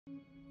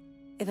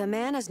If a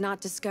man has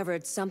not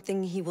discovered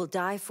something he will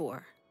die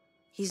for,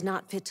 he's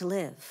not fit to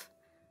live.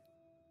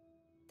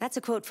 That's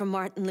a quote from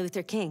Martin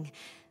Luther King.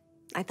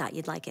 I thought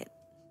you'd like it.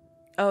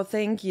 Oh,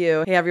 thank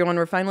you. Hey everyone,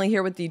 we're finally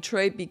here with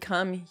Detroit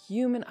Become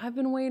Human. I've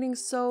been waiting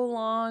so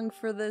long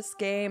for this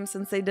game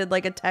since they did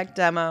like a tech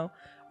demo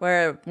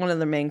where one of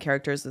the main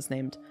characters is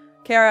named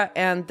Kara,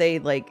 and they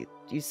like,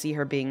 you see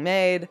her being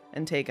made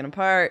and taken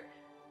apart.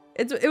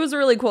 It was a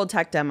really cool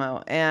tech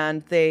demo,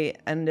 and they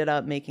ended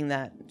up making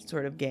that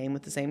sort of game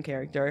with the same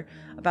character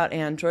about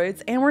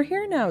androids, and we're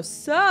here now,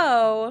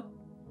 so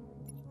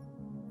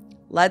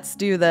let's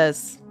do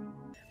this.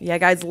 Yeah,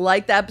 guys,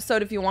 like the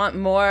episode if you want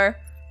more,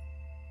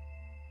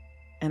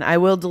 and I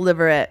will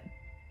deliver it.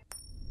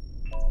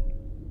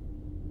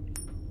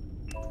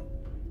 All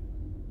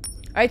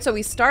right, so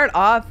we start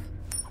off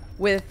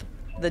with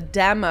the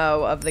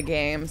demo of the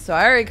game. So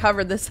I already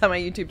covered this on my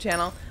YouTube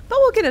channel, but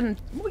we'll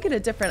get a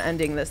different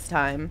ending this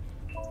time.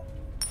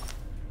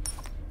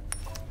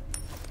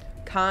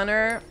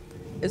 Connor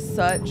is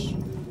such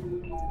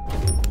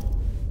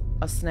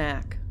a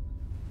snack.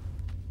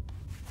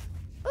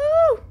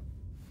 Ooh!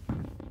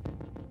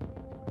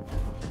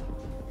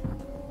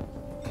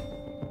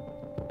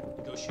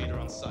 Negotiator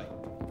on site.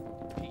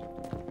 Pete,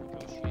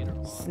 negotiator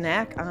on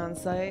Snack on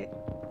site.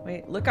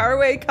 Wait, look our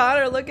way,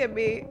 Connor. Look at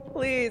me,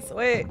 please.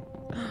 Wait.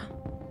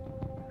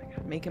 Oh my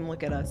God, make him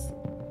look at us.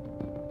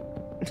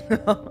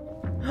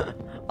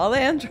 All the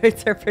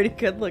androids are pretty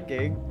good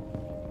looking.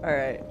 All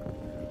right,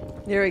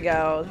 here we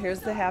go. Here's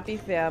the happy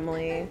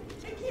family.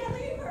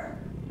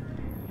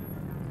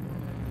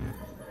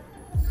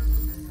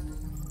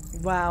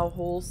 Wow,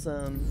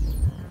 wholesome.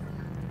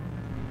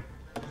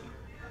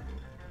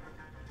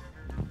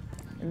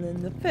 And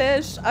then the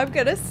fish. I'm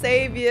gonna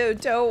save you.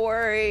 Don't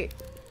worry.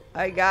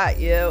 I got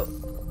you.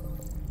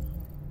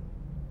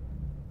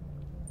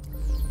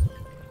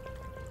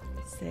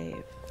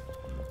 Save.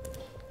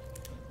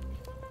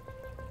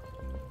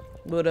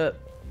 What up?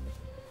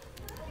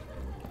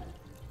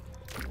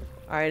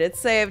 Alright, it's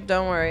saved.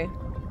 Don't worry.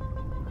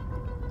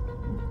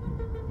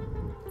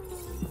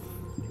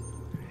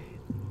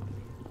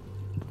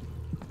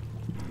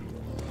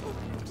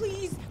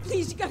 Please,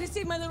 please, you gotta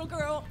save my little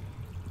girl.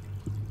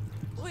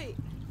 Wait.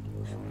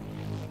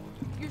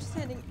 You're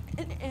sending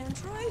an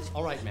android?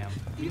 All right, ma'am.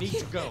 You need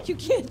to go. You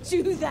can't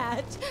do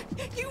that.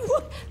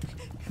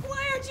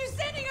 Why aren't you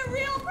sending a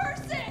real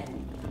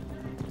person?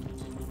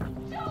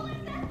 Don't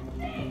let that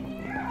thing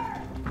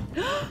here.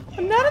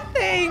 I'm not a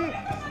thing.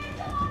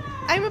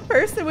 I'm a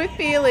person with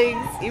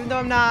feelings, even though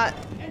I'm not.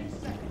 Any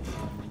second.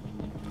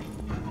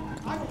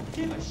 I don't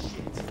give a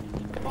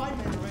shit. My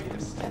men are ready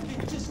to step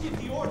in. Just give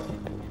the order.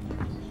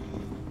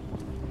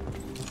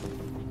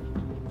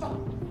 Fuck.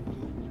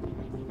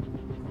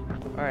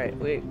 Alright,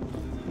 wait.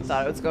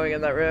 Thought I was going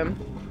in that room.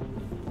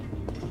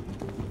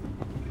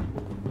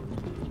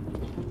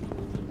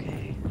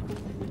 Okay.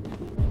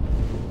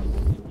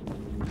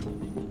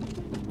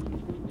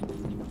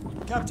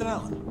 Captain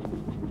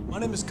Allen, my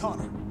name is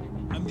Connor.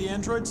 I'm the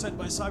android sent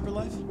by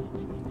CyberLife.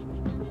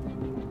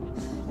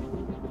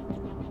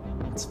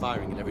 It's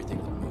firing at everything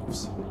that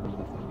moves.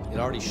 It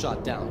already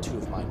shot down 2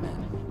 of my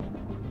men.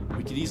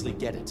 We could easily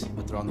get it,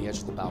 but they're on the edge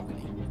of the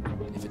balcony.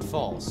 If it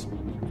falls,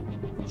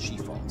 she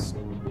falls.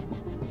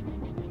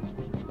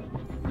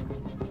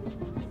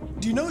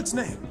 Do you know its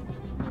name?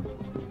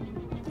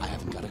 I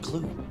haven't got a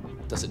clue.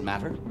 Does it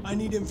matter? I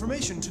need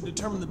information to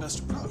determine the best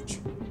approach.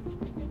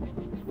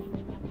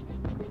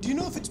 Do you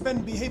know if it's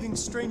been behaving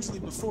strangely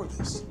before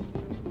this?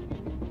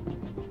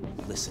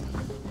 Listen.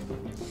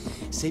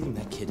 Saving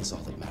that kid is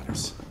all that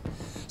matters.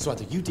 So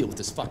either you deal with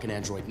this fucking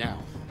android now,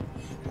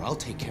 or I'll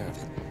take care of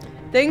it.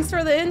 Thanks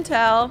for the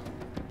intel.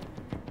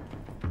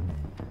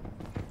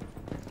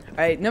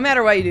 Alright, no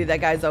matter what you do,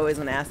 that guy's always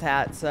an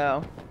asshat,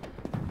 so.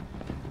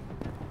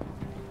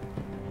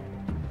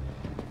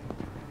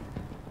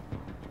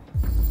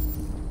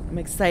 I'm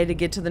excited to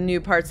get to the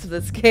new parts of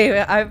this game.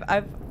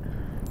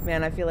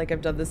 Man, I feel like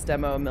I've done this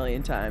demo a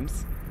million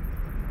times.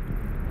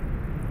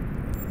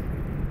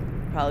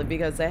 Probably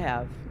because I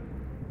have.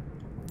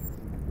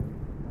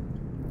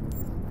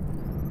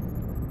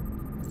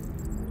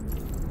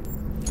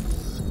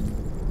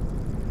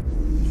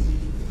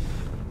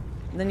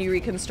 And then you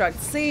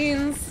reconstruct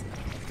scenes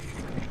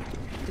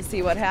to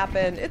see what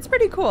happened. It's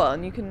pretty cool,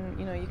 and you can,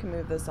 you can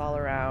move this all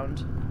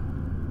around.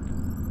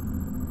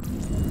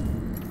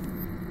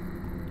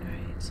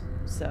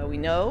 So we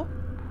know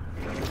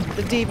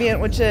the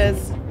deviant, which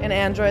is an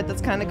android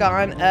that's kind of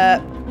gone a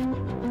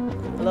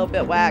little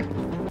bit whack.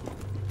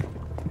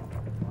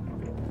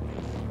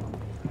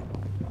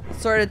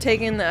 Sort of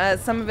taking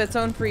some of its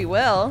own free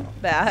will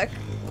back.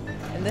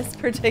 In this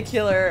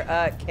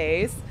particular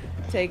case,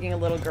 taking a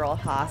little girl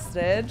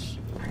hostage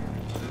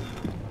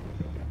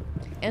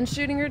and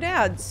shooting her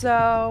dad.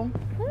 So,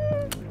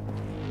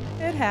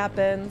 it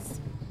happens.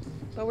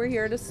 But we're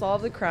here to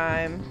solve the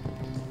crime.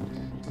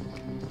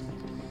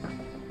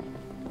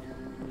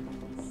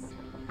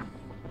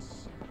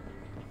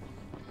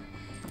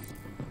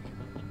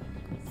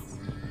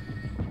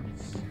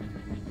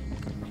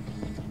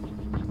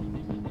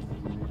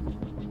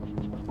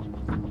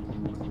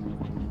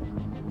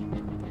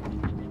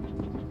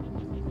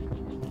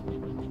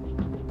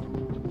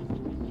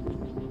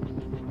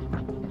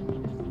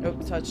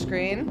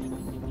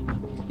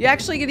 Touchscreen. You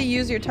actually get to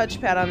use your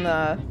touchpad on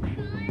the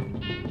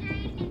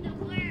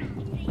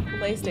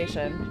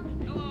PlayStation.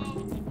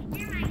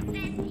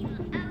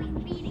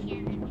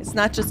 It's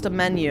not just a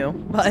menu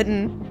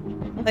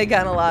button, like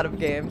on a lot of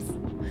games.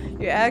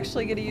 You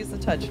actually get to use the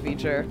touch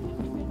feature.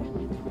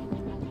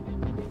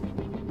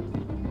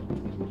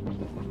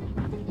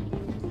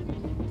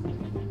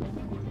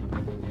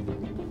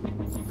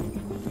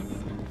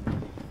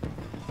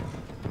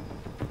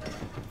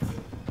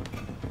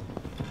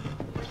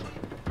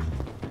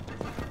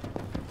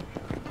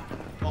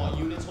 All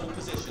units hold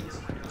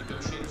positions.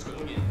 Negotiators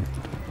going in.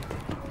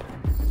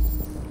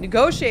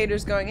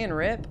 Negotiators going in,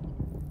 rip.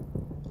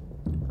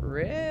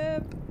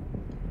 Rip.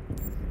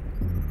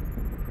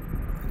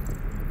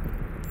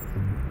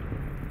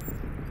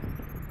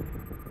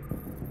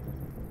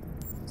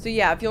 So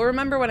yeah, if you'll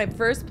remember when I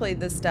first played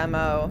this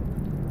demo,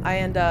 I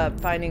end up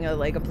finding a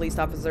police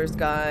officer's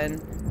gun,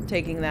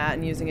 taking that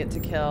and using it to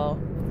kill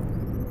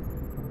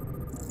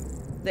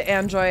the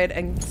android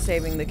and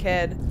saving the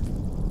kid.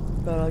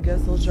 But I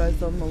guess I'll try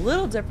something a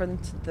little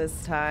different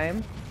this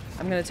time.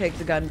 I'm gonna take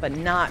the gun but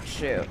not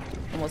shoot,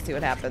 and we'll see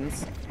what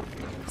happens.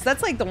 So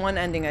that's like the one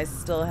ending I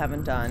still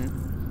haven't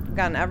done. I've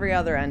gotten every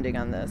other ending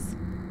on this.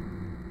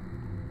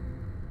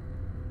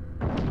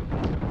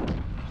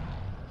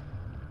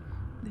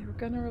 They were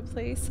gonna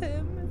replace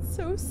him. It's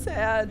so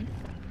sad.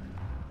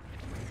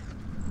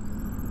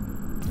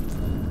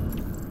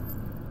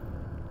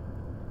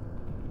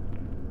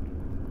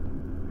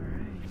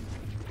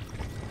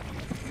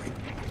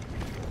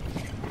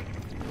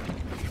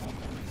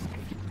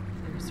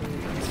 There's a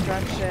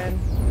reconstruction.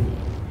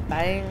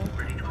 Bang.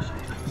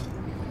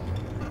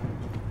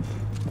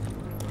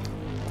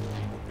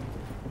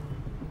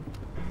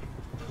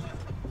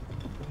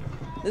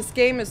 This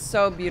game is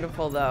so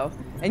beautiful though,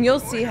 and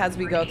you'll see as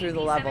we go through the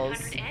levels.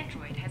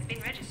 Android has been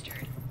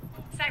registered.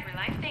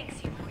 CyberLife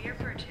thanks you for your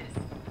purchase.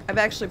 I've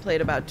actually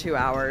played about 2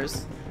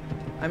 hours.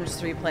 I'm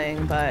just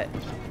replaying, but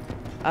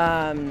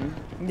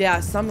yeah,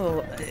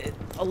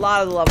 a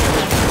lot of the levels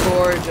are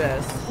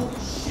gorgeous. Holy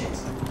shit!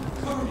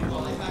 Cover me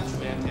while I patch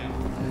man down.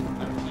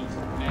 I repeat,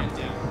 man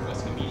down.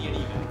 Request immediate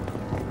evac.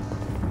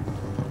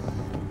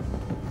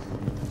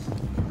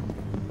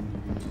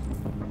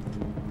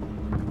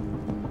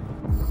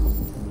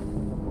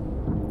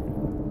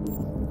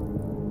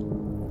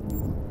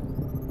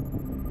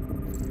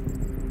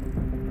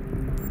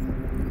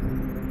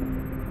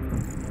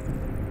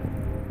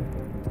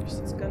 There's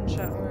this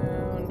gunshot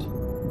wound.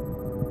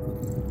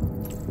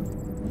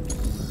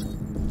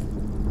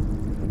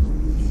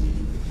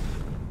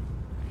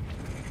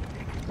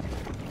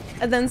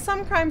 And then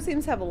some crime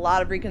scenes have a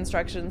lot of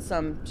reconstruction,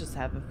 some just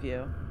have a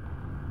few.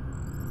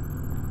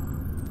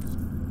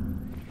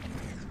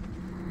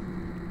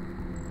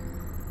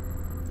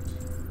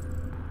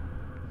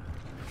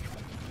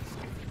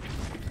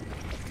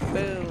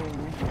 Boom.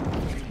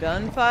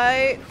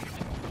 Gunfight.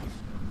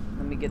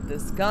 Let me get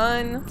this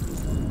gun.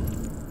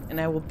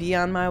 And I will be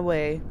on my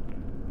way.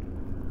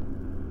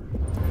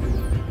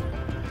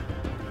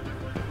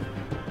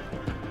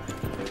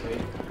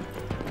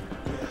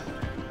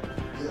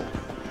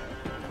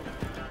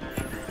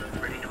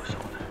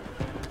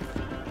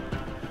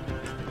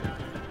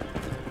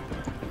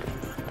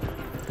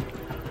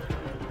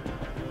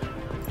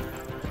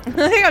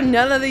 I think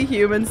none of the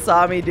humans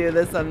saw me do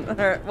this on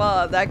her.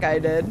 Well, that guy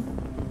did.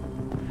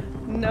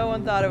 No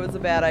one thought it was a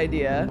bad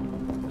idea.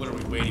 What are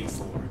we waiting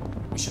for?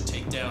 We should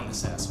take down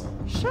this asshole.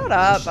 Shut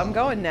up, I'm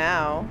going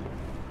now.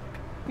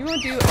 You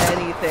won't do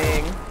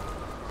anything.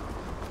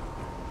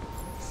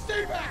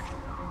 Stay back!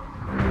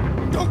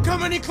 Don't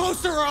come any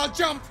closer or I'll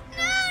jump!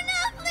 No,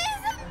 no,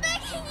 please, I'm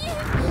begging you!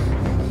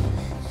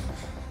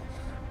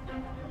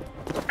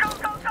 Go,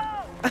 go,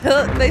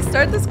 go! They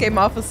start this game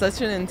off with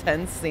such an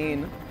intense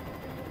scene.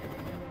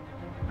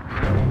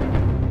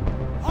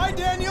 Hi,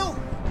 Daniel.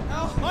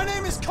 My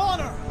name is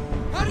Connor.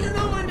 How do you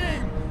know my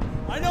name?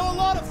 I know a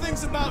lot of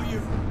things about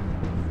you.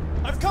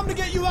 I've come to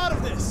get you out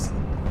of this.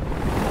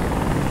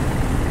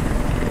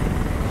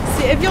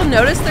 See, if you'll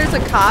notice, there's a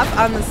cop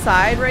on the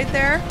side right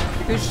there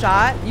who's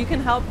shot. You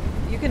can help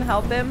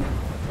him,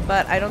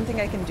 but I don't think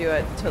I can do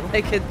it to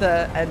like hit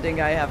the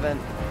ending I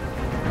haven't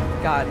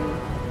gotten.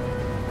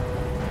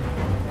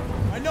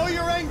 I know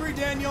you're angry,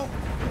 Daniel,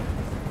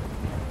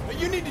 but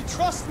you need to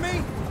trust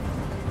me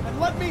and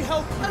let me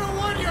help you. I don't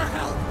want your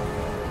help!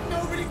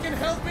 Nobody can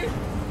help me!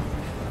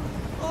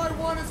 All I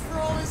want is for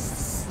all this to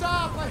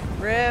stop! I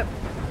Rip.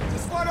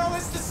 just want all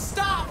this to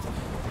stop!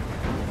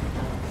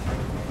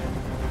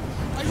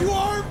 Are you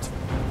armed?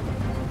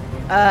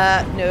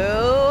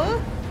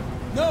 No.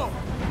 No,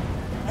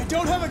 I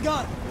don't have a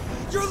gun.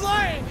 You're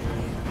lying!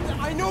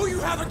 I know you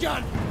have a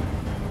gun!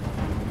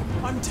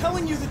 I'm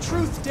telling you the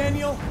truth,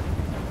 Daniel.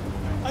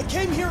 I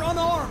came here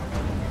unarmed.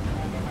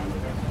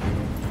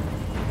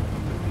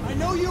 I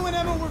know you and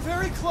Emma were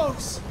very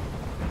close.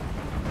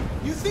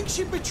 You think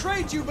she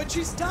betrayed you, but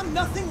she's done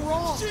nothing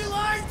wrong. She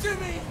lied to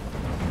me!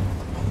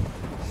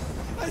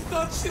 I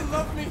thought she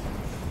loved me.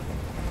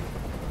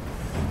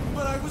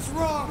 But I was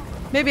wrong.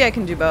 Maybe I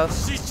can do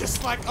both. She's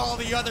just like all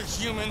the other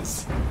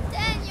humans.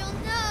 Daniel,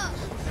 no!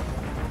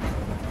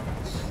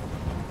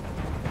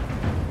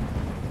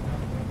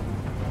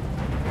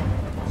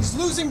 He's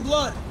losing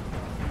blood.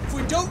 If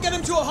we don't get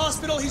him to a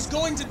hospital, he's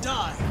going to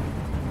die.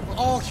 Well,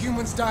 all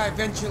humans die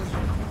eventually.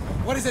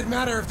 What does it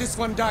matter if this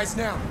one dies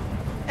now?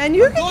 And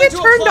you can get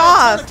turned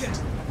off.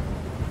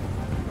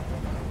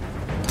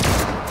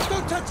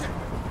 Don't touch him!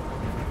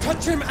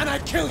 Touch him and I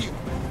kill you!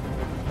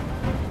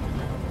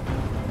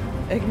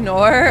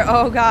 Ignore?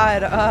 Oh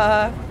god,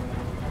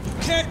 You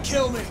can't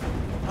kill me.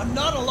 I'm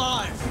not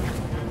alive.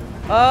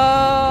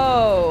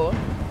 Oh.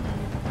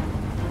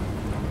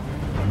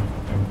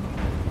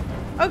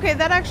 Okay,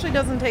 that actually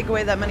doesn't take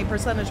away that many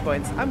percentage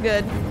points. I'm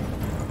good.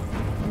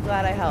 I'm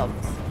glad I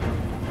helped.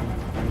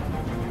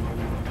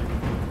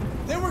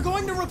 They were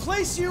going to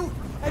replace you,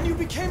 and you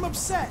became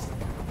upset.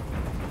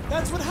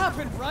 That's what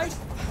happened, right?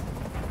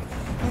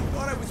 I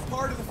thought I was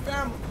part of the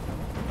family.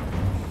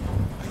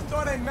 I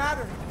thought I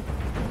mattered.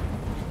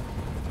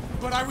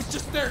 But I was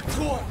just their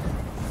toy.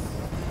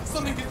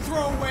 Something to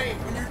throw away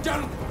when you're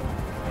done with it.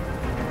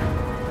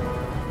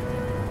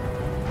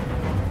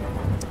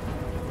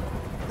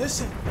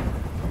 Listen.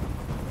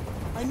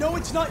 I know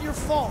it's not your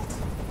fault.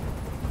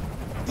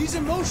 These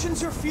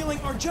emotions you're feeling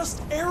are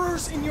just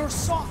errors in your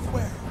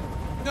software.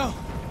 No,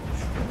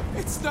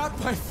 it's not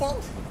my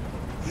fault.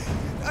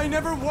 I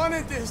never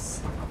wanted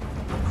this.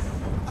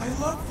 I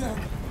love them,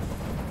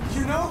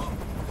 you know?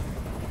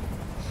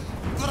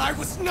 But I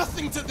was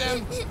nothing to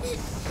them.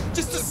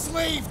 Just a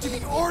slave to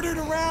be ordered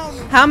around.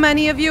 How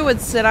many of you would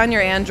sit on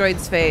your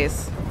android's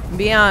face?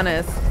 Be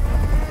honest.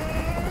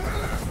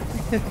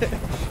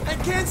 I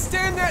can't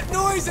stand that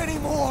noise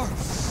anymore.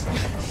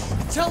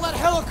 Tell that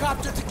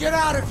helicopter to get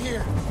out of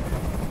here.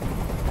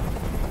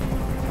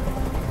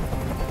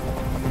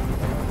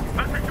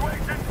 The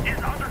situation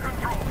is under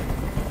control.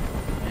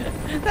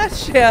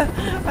 That's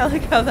yeah. I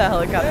like how the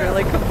helicopter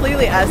like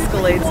completely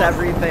escalates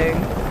everything.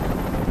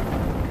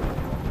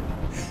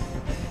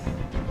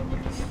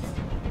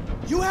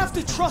 You have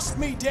to trust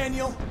me,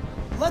 Daniel.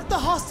 Let the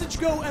hostage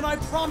go, and I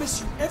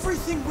promise you,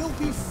 everything will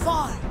be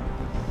fine.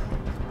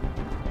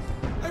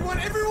 I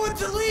want everyone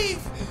to leave.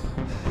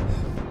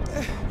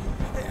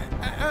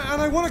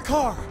 And I want a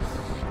car.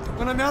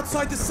 When I'm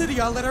outside the city,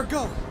 I'll let her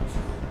go.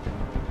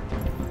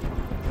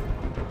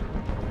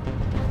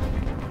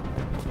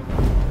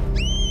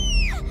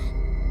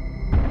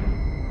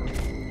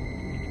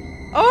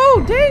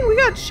 Oh, dang, we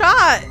got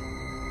shot.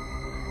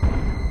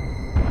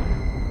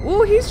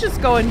 Ooh, he's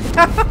just going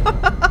down.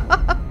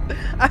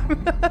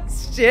 I'm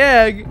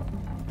Stig.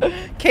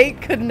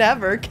 Kate could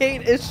never.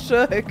 Kate is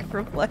shook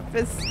from Life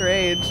is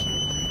Strange.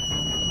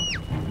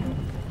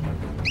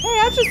 Hey,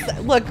 I just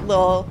look,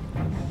 little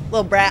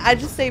brat. I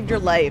just saved your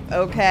life,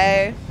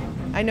 okay?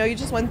 I know you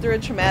just went through a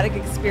traumatic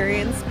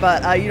experience,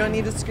 but you don't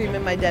need to scream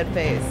in my dead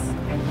face.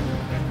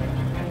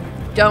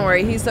 Don't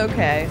worry, he's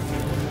okay.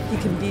 He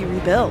can be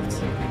rebuilt.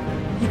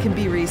 He can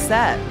be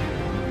reset.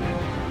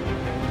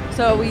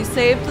 So we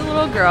saved the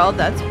little girl.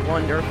 That's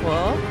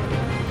wonderful.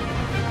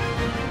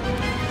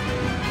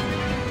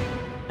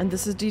 And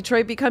this is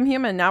Detroit Become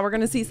Human. Now we're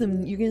gonna see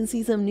some. You're gonna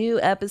see some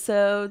new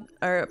episode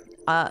or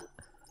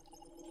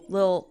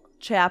little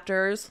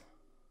chapters.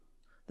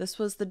 This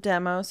was the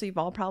demo, so you've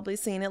all probably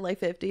seen it like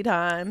 50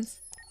 times.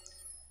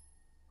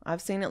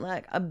 I've seen it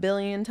like a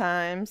billion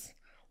times.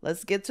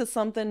 Let's get to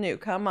something new.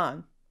 Come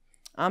on.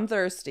 I'm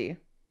thirsty.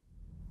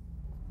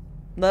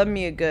 Love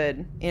me a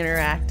good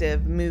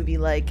interactive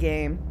movie-like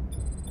game.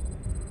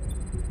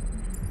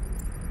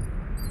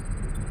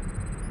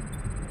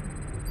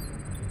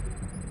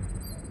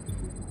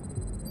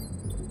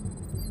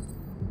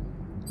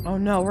 Oh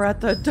no, we're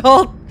at the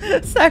adult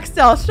sex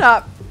doll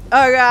shop.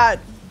 Oh god.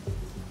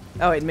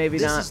 Oh wait, maybe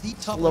This not. is the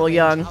top A little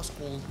young.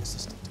 household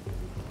assistant.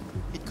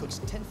 It cooks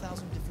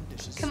 10,000 different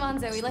dishes. Come on,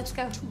 Zoe, let's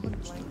go.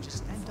 200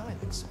 languages and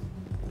dialects.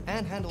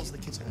 And handles the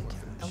kids' homework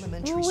from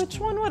elementary Ooh, school. which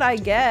one would I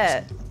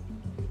get?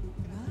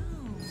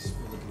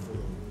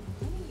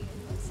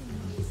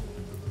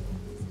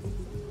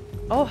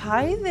 Oh,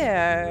 hi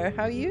there.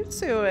 How you doing?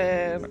 Special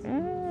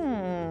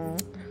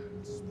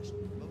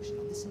promotion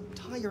on this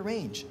entire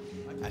range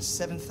at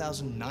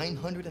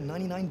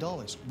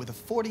 $7,999 with a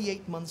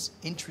 48 months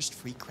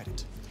interest-free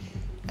credit.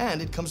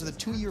 And it comes with a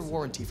 2-year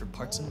warranty for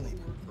parts and labor.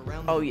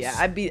 Around Oh the yeah, house.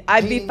 I'd be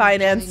Painting,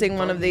 financing planning,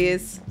 one of gardening,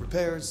 these.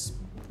 Repairs.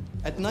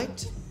 At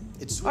night,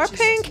 it Or switches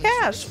paying to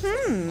cash.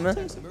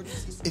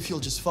 emergencies. If you'll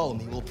just follow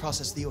me, we'll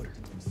process the order.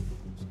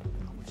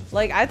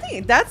 Like I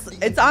think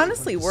it's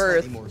honestly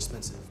worth. Slightly more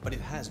expensive, but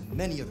it has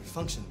many other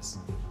functions.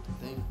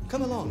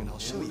 Come along and I'll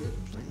show you.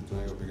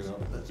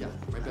 Yeah,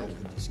 right back.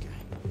 This guy.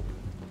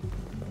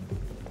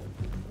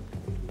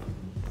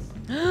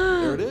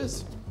 There it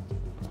is.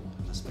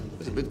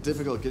 It's a bit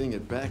difficult getting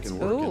it back and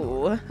working.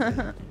 Ooh.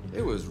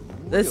 It was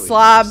This really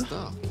slob. good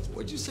stuff.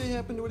 What'd you say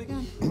happened to it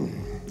again?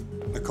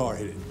 The car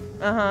hit it.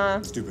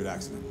 Uh-huh. Stupid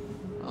accident.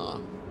 Ah,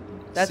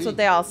 That's see. what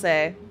they all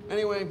say.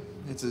 Anyway,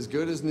 it's as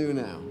good as new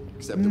now,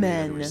 except that we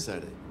had to Men.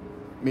 reset it,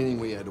 meaning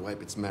we had to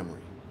wipe its memory.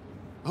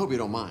 I hope you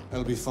don't mind.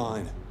 That'll be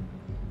fine.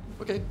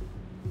 Okay.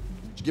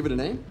 Did you give it a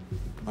name?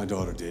 My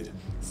daughter did.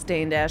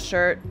 Stained ass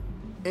shirt.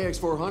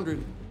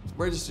 AX400,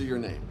 register your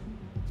name.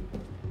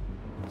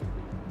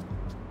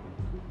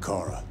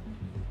 Kara.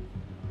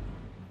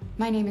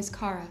 My name is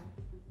Kara.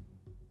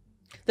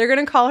 They're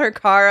gonna call her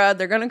Kara.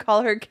 They're gonna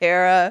call her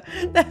Kara.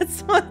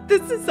 That's what.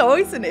 This is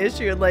always an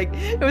issue. Like,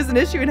 it was an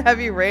issue in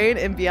Heavy Rain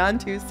and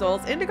Beyond Two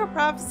Souls. Indigo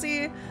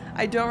Prophecy,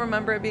 I don't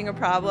remember it being a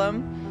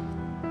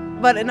problem.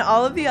 But in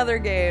all of the other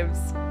games,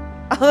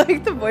 I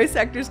like the voice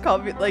actors call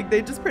me, like,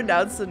 they just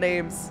pronounce the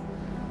names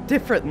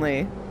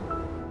differently.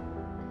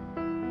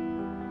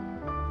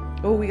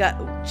 Oh, we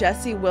got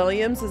Jesse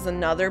Williams is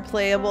another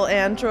playable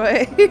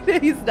android.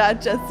 He's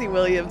not Jesse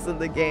Williams in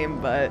the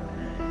game, but,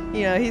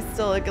 you know, he's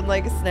still looking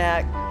like a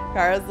snack.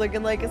 Kara's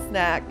looking like a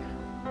snack.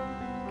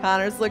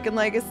 Connor's looking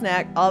like a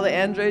snack. All the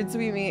androids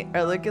we meet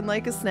are looking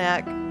like a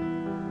snack.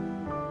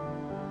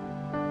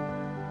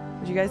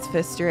 Did you guys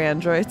fist your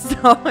androids?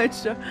 No,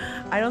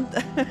 I don't.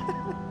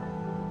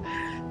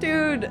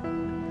 Dude,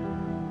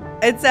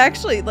 it's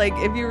actually, like,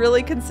 if you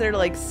really consider,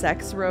 like,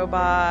 sex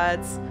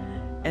robots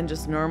and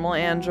just normal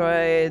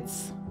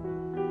androids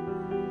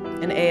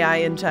and AI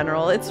in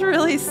general, it's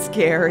really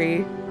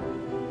scary.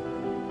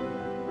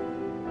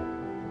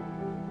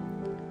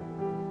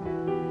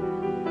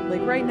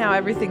 Like, right now,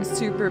 everything's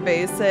super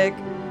basic.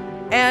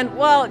 And,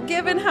 well,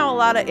 given how a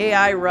lot of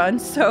AI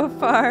runs so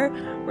far,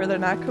 where they're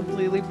not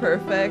completely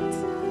perfect,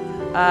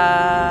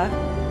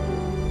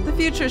 the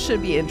future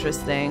should be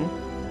interesting.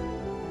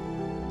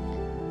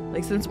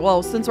 Like, since we're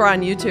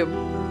on YouTube,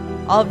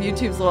 all of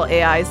YouTube's little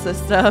AI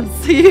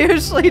systems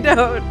usually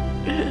don't.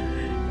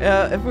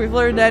 If we've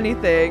learned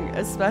anything,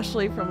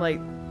 especially from,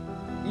 like,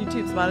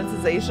 YouTube's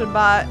monetization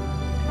bot,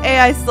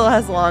 AI still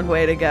has a long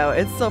way to go.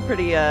 It's still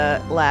pretty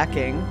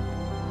lacking.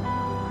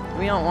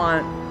 We don't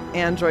want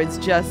androids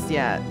just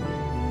yet.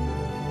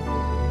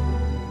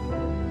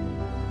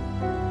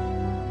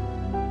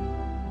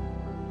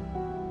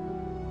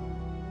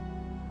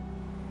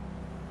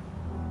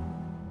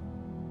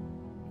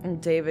 And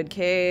David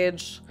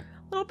Cage,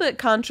 a little bit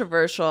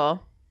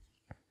controversial,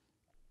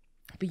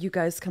 but you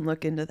guys can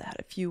look into that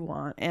if you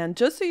want. And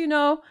just so you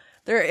know,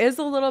 there is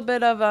a little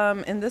bit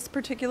of in this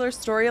particular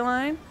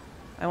storyline,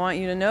 I want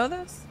you to know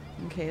this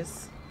in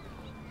case.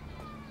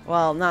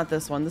 Well, not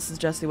this one. This is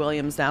Jesse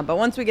Williams now. But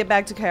once we get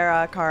back to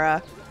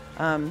Kara,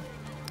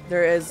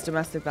 there is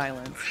domestic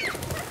violence.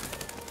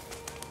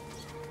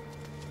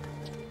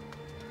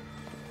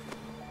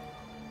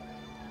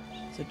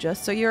 So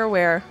just so you're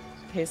aware,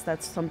 in case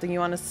that's something you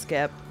want to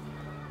skip,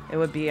 it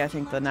would be, I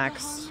think, the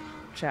next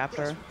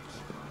chapter.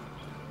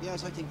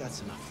 Yes, I think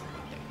that's enough for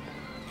one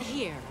day.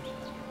 Here,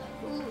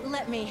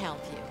 let me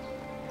help you.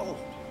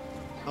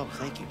 Oh,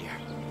 thank you, dear.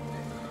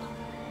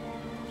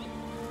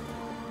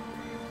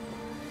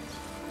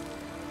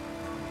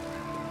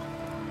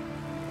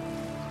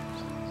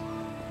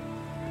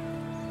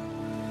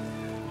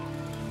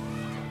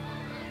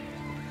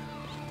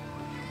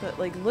 But,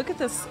 like, look at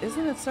this.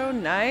 Isn't it so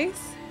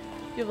nice?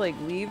 You have, like,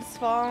 leaves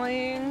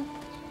falling.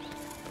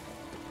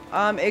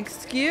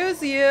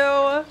 Excuse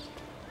you.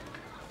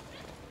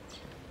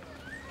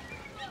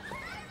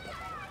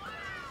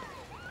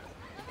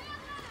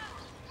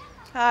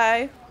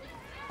 Hi.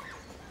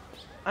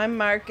 I'm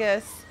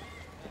Markus.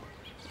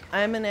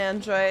 I'm an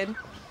android.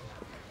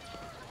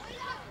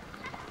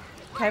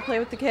 Can I play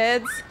with the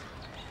kids?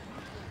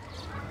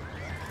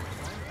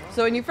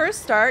 So when you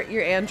first start,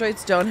 your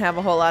androids don't have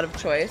a whole lot of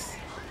choice.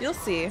 You'll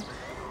see.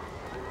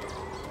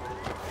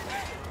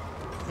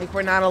 Like,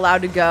 we're not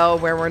allowed to go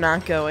where we're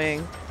not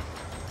going.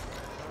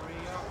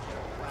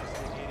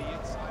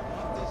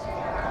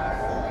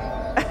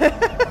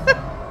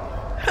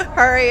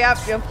 Hurry up,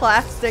 you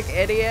plastic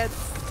idiots.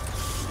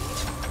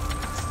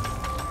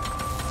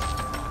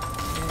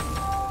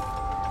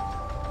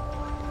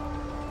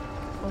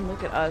 Oh,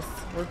 look at us.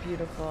 We're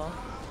beautiful.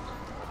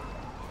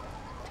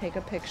 Take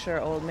a picture,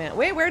 old man.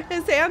 Wait, where'd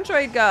his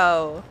android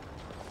go?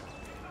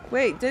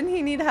 Wait, didn't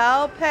he need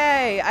help?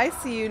 Hey, I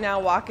see you now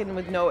walking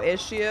with no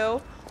issue.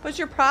 What's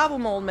your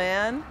problem, old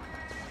man?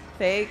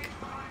 Fake.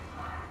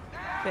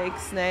 Fake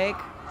snake.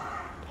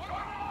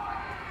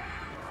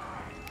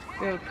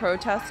 We have a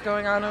protest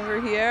going on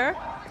over here.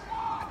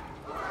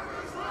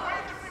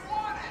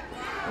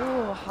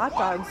 Ooh, hot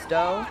dogs,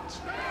 dough.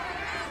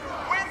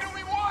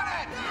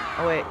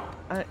 Oh, wait.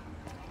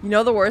 You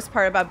know the worst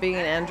part about being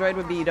an android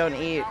would be you don't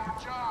eat.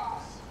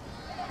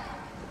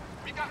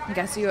 I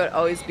guess you would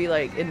always be,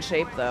 like, in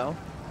shape, though.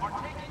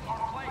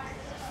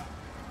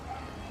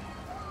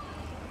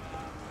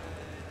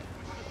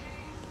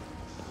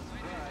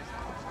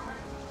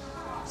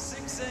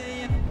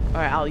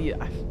 Alright, I'll use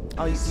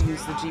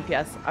the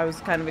GPS. I was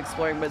kind of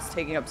exploring, but it's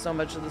taking up so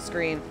much of the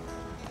screen.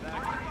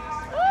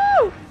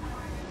 Woo!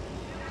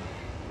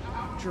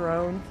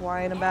 Drone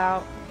flying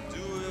about.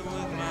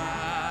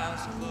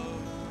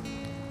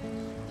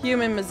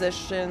 Human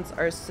musicians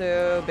are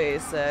so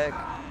basic.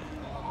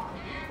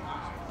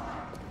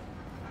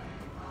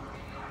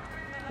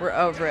 We're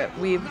over it.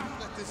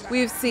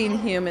 We've seen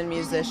human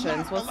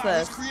musicians. What's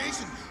this?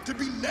 To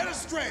be led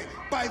astray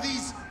by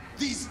these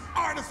These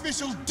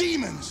artificial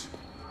demons!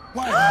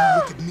 Why do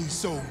you look at me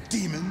so,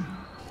 demon?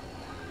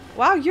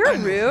 Wow, you're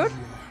rude.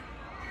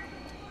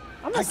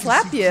 I'm gonna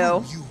slap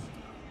you.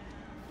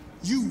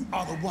 You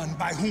are the one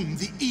by whom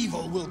the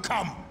evil will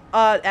come.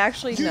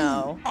 Actually,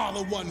 no. You are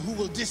the one who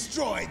will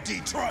destroy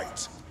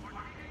Detroit.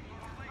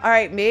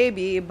 Alright,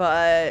 maybe,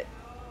 but...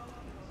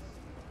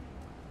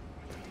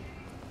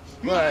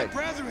 My Look.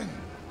 brethren,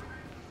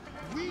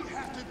 we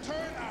have to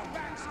turn our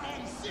backs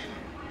on sin.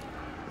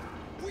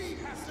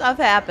 Stuff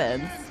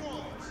happens.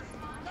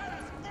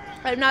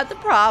 I'm not the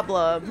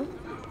problem.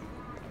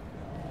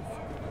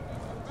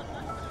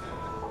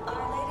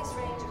 Our latest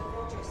range of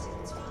adventure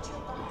suits feature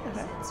body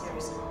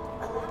sensors,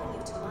 allowing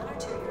you to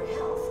monitor your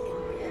health in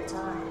real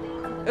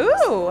time.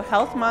 Ooh,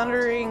 health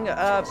monitoring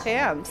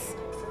pants.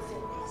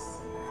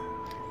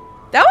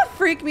 That would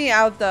freak me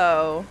out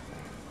though.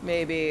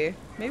 Maybe.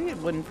 Maybe it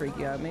wouldn't freak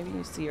you out. Maybe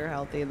you see you're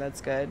healthy and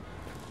that's good.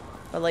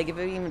 But like if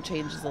it even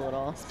changes a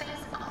little.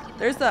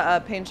 There's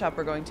the paint shop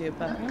we're going to,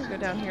 but I'm gonna go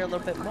down here a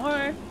little bit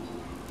more.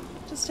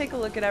 Just take a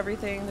look at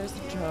everything. There's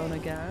the drone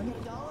again.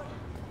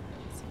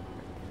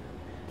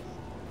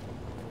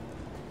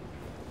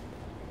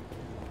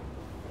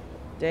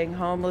 Dang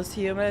homeless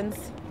humans.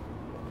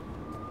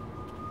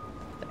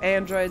 The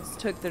androids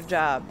took their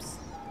jobs.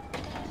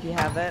 You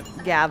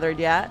haven't gathered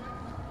yet.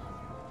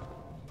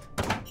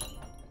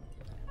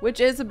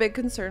 Which is a big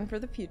concern for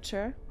the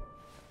future.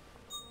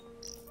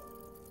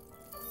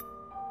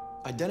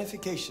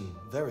 Identification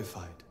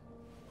verified.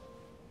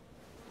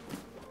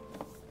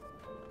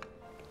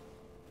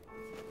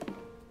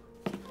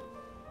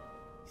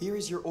 Here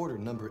is your order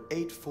number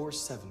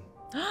 847.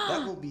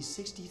 That will be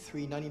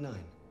 $63.99.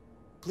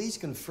 Please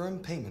confirm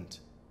payment.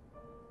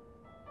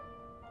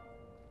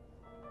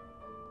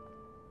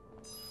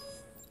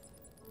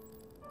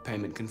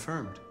 Payment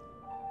confirmed.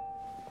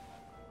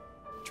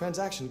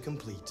 Transaction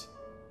complete.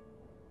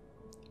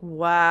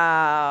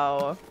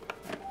 Wow.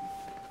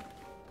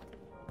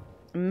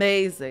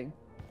 Amazing.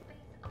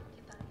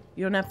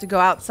 You don't have to go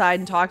outside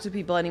and talk to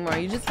people anymore.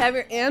 You just have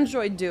your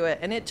android do it,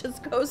 and it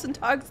just goes and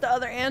talks to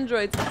other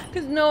androids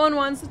because no one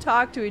wants to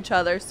talk to each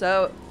other,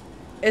 so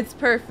it's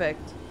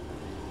perfect.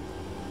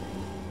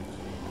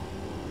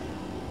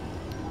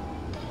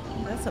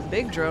 That's a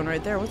big drone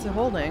right there. What's it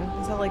holding?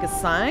 Is that like a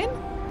sign?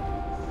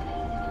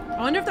 I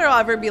wonder if there'll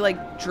ever be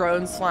like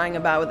drones flying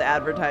about with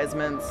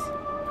advertisements.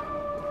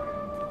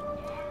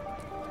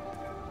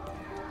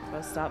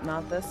 Bus stop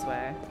not this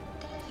way.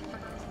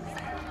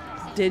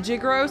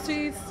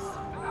 Digi-groceries?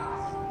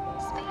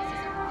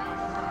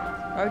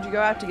 Why would you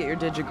go out to get your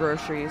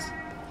Digi-groceries?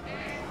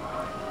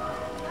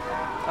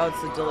 Oh,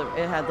 it's a deliver.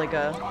 It had like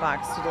a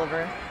box to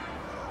deliver.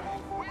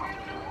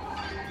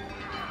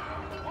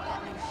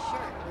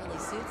 Shirt really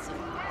suits you.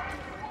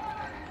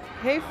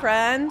 Hey,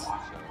 friend.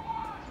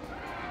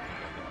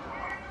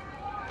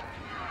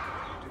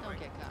 Don't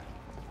get caught.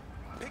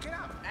 Pick it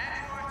up.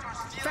 Androids are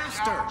stealing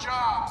Faster. our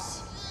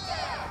jobs.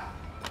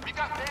 We've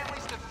got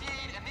families to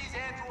feed, and these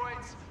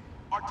androids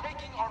are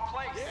taking our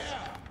place.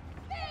 Yeah.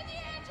 Man the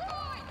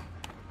android!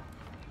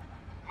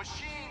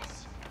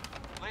 Machines,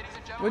 ladies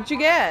and gentlemen, What'd you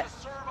get? to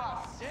serve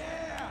us.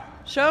 Yeah.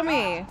 Show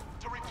me.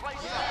 To replace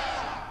us.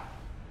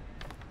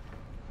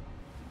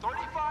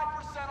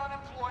 35%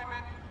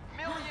 unemployment,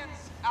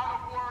 millions out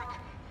of work.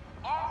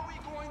 Are we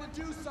going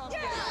to do something?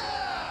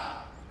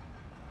 Yeah.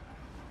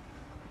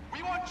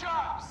 We want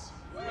jobs.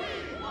 We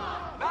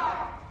want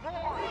not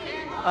more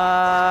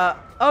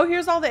androids. Oh,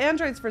 here's all the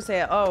androids for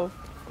sale. Oh,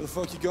 Where the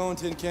fuck you going,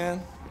 Tin Can?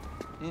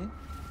 Hmm?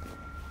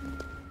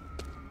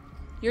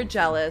 you're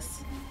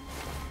jealous.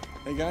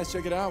 Hey guys,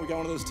 check it out. We got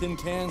one of those tin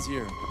cans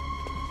here.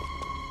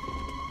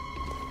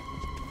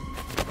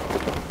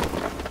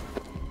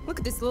 Look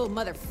at this little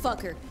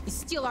motherfucker. You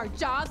steal our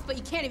jobs, but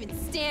you can't even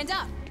stand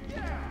up.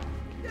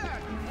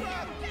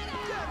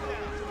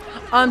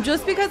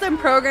 Just because I'm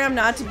programmed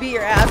not to beat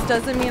your ass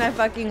doesn't mean I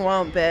fucking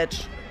won't,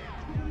 bitch.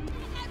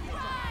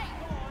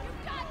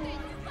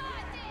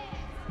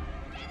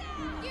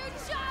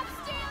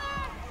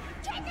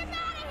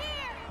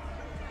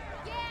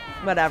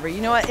 Whatever. You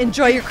know what?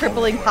 Enjoy your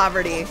crippling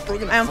poverty. I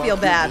don't feel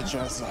bad.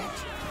 Yeah,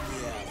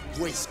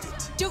 waste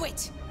it. Do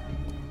it!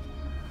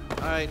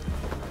 All right.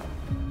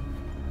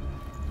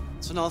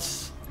 It's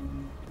enough.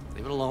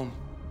 Leave it alone.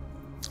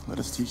 Let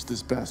us teach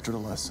this bastard a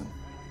lesson.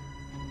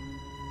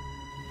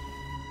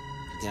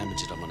 To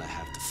damage it, I'm gonna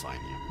have to find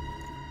you.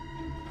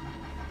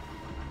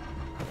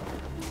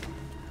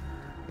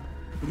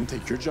 We can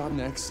take your job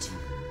next.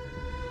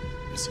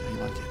 Let's see how you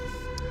like it.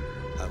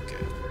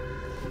 Okay.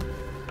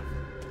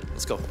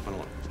 Let's go. Run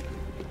along.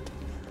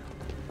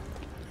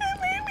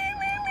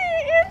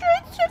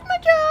 Androids took my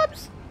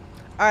jobs.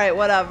 All right,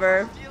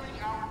 whatever.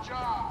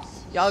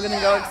 Y'all gonna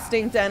go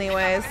extinct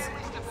anyways.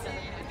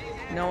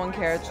 No one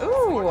cares.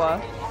 Ooh,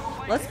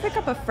 let's pick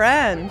up a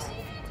friend.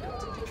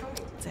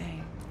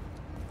 Dang.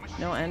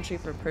 No entry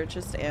for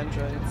purchased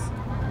androids.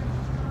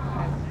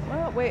 Okay.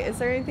 Well, wait, is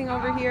there anything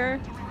over here?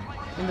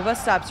 I mean, the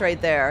bus stop's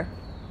right there.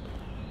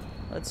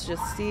 Let's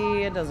just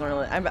see. It doesn't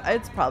really.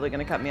 It's probably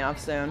gonna cut me off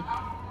soon.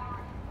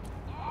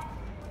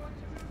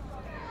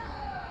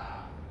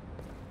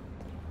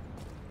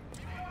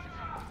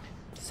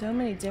 so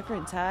many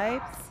different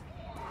types.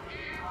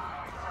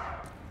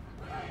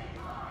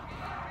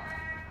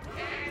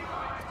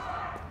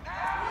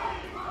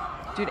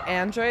 Dude, do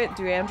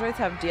androids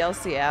have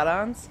DLC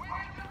add-ons?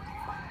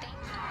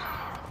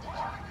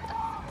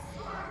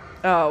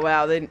 Oh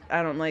wow,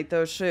 I don't like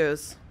those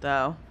shoes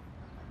though.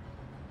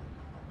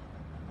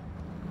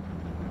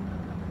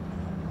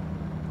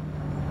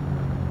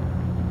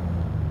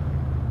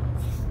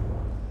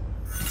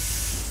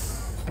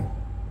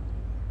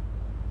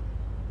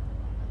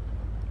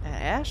 An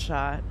ass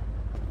shot.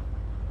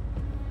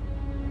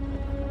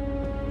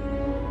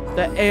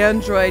 The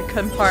android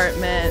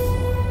compartment.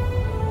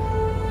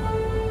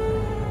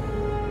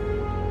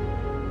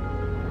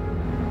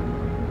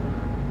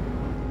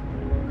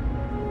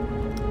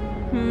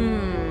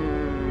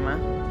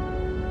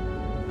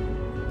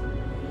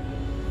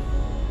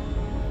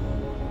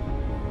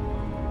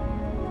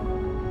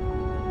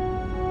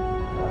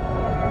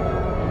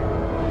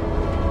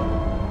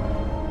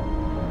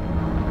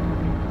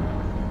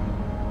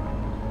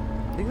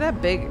 That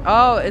big,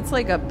 oh, it's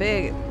like a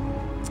big,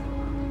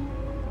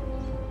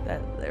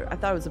 I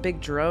thought it was a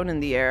big drone in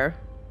the air,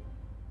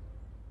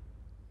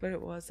 but it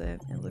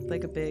wasn't. It looked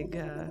like a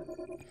big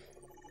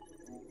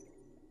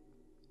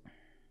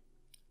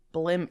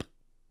blimp.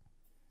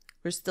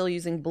 We're still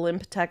using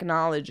blimp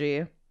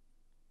technology.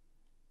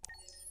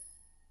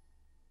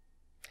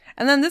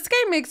 And then this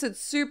game makes it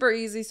super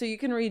easy, so you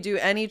can redo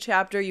any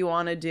chapter you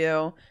want to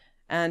do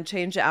and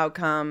change the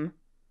outcome.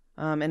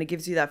 And it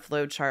gives you that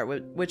flow chart,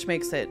 which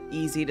makes it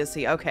easy to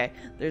see. Okay,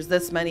 there's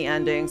this many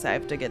endings. I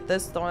have to get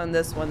this one,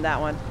 that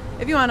one.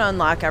 If you want to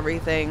unlock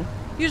everything,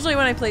 usually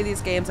when I play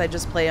these games, I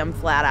just play them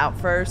flat out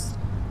first.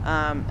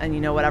 And you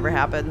know, whatever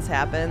happens,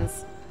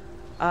 happens.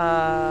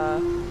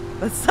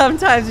 But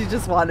sometimes you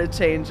just want to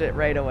change it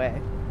right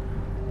away.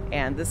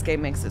 And this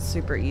game makes it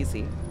super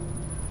easy,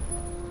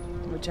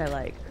 which I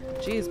like.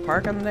 Geez,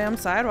 park on the damn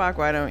sidewalk,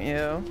 why don't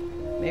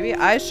you? Maybe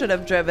I should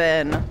have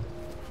driven.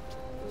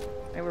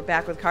 And we're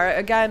back with Kara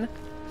again.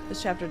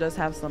 This chapter does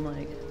have some,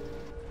 like,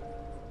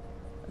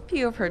 a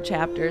few of her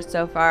chapters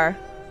so far.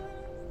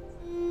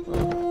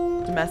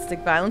 Domestic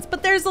violence,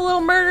 but there's a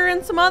little murder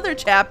in some other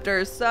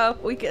chapters, so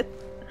we get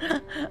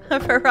a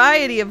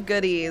variety of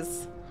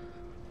goodies.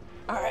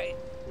 All right.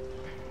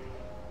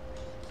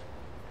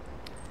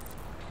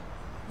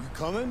 You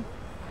coming?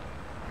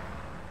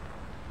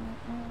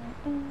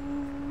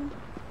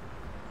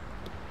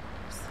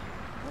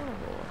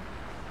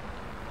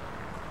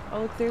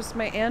 Oh, look, there's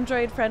my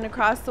android friend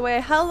across the way.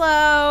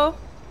 Hello!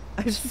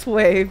 I just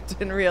waved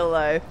in real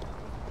life.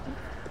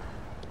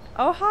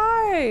 Oh,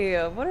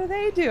 hi! What are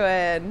they doing?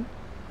 Are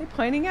they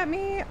pointing at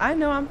me? I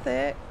know I'm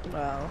thick.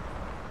 Well.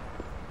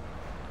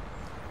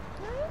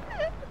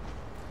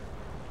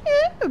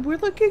 We're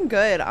looking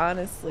good,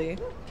 honestly.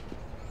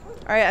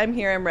 Alright, I'm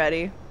here. I'm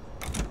ready.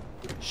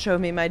 Show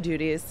me my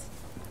duties.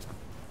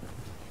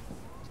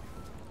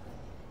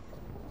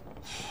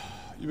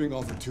 You've been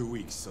gone for 2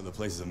 weeks, so the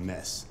place is a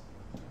mess.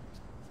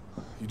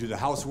 You do the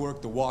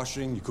housework, the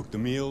washing, you cook the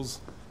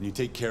meals, and you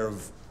take care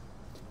of...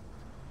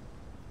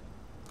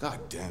 God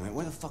damn it,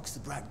 where the fuck's the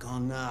brat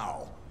gone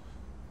now?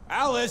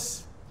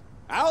 Alice!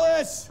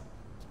 Alice!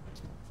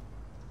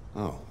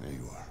 Oh, there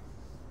you are.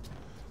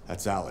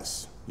 That's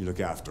Alice. You look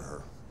after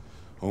her.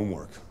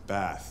 Homework,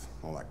 bath,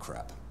 all that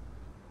crap.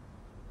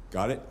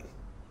 Got it?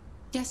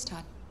 Yes,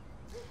 Todd.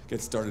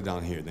 Get started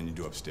down here, then you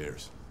do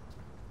upstairs.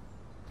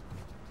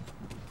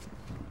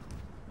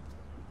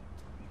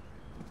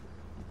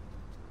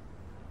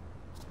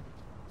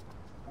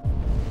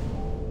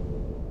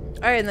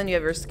 Alright, and then you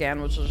have your scan,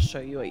 which will just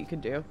show you what you can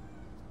do.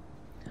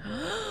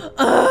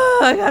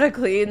 I gotta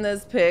clean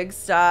this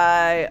pigsty.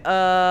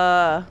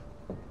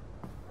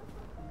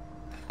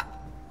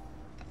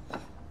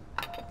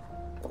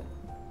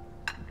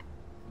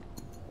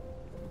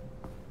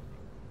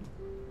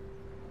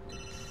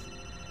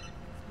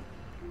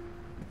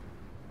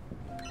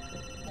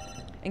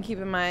 And keep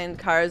in mind,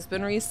 Kara's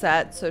been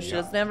reset, so she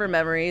doesn't have her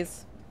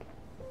memories.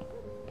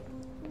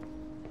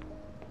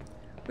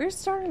 We're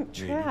starting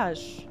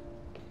trash.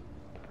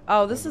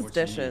 Oh, this is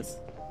dishes.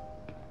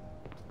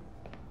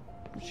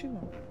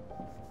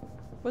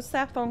 What's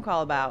that phone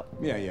call about?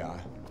 Yeah.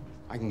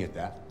 I can get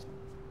that.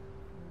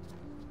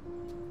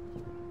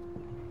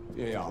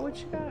 Yeah. What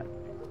you got?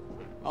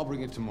 I'll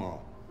bring it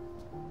tomorrow.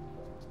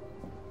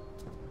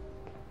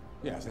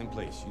 Yeah, same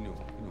place. You know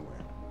where.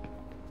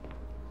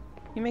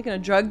 You making a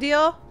drug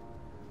deal?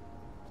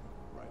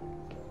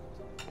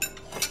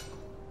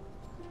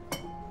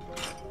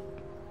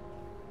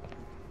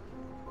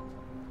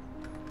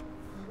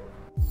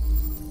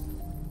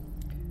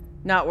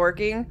 Not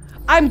working.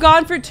 I'm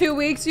gone for 2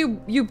 weeks.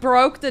 You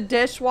broke the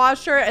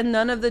dishwasher and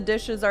none of the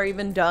dishes are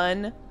even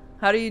done.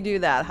 How do you do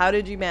that? How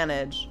did you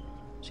manage?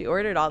 She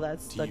ordered all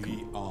that stuff.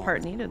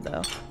 Part needed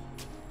though.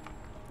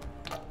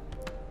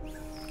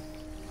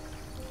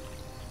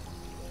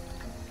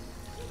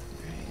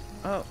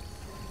 Oh.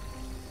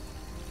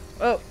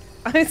 Oh,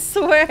 I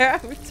swear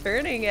I'm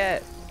turning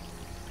it.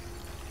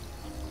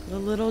 The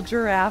little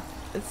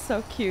giraffe is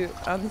so cute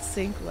on the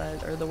sink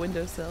ledge or the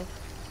windowsill.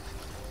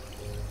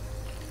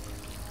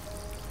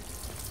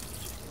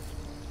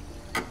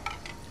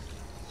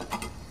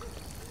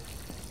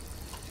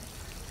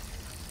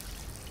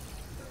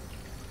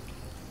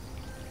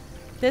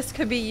 This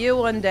could be you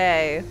one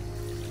day.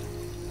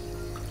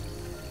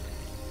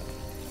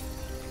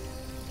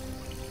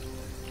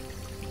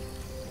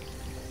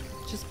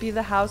 Just be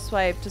the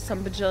housewife to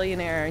some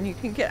bajillionaire and you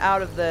can get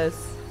out of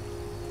this.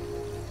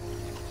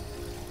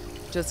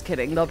 Just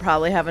kidding. They'll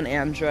probably have an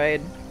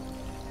android.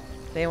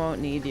 They won't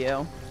need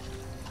you.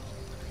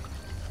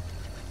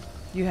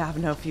 You have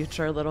no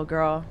future, little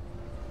girl.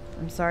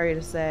 I'm sorry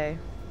to say.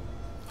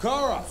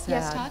 Kara!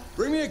 Yes, Todd?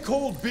 Bring me a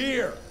cold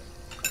beer!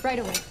 Right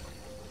away.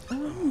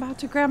 Oh, I'm about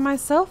to grab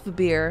myself a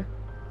beer.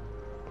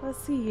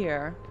 Let's see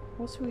here.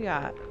 What's we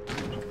got?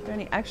 Are there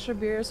any extra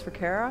beers for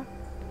Kara?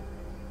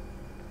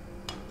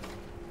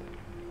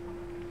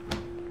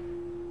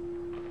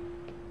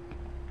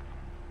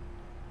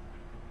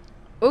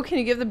 Oh, can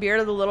you give the beer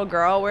to the little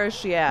girl? Where is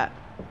she at?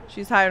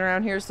 She's hiding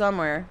around here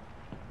somewhere.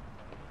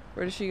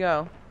 Where did she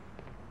go?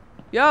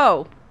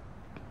 Yo!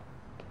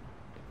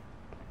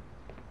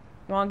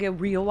 You wanna get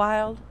real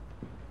wild?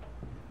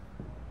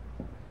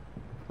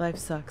 Life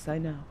sucks, I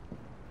know.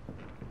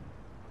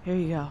 Here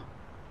you go.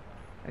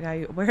 I got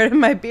you. Where did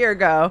my beer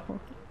go?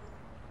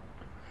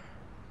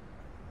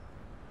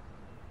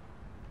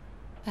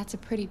 That's a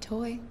pretty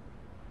toy.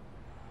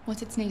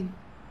 What's its name?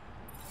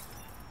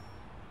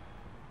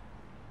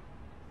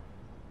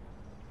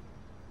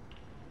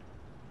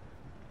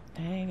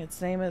 Dang,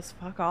 its name is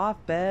fuck off,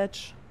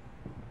 bitch.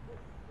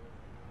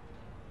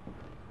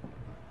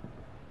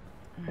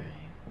 Alright.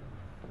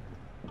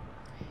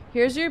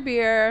 Here's your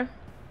beer.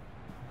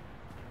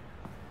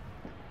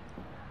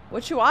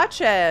 What you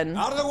watching?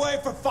 Out of the way,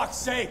 for fuck's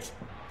sake!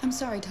 I'm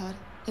sorry, Todd.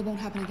 It won't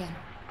happen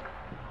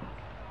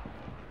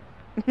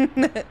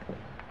again.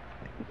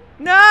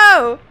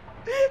 No!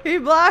 He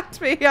blocked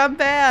me. I'm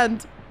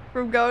banned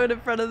from going in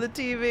front of the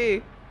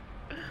TV.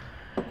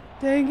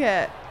 Dang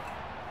it.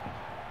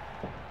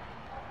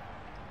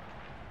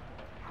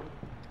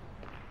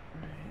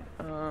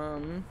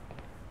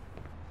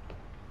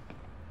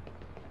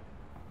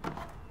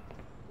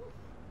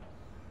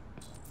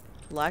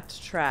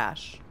 Collect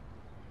trash.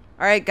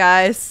 Alright,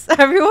 guys.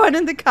 Everyone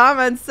in the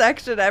comments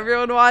section,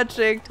 everyone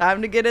watching,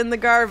 time to get in the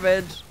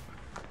garbage.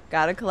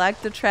 Gotta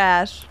collect the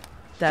trash.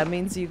 That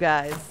means you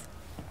guys.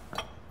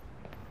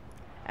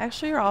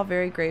 Actually, you're all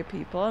very great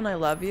people, and I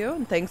love you,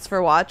 and thanks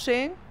for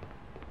watching.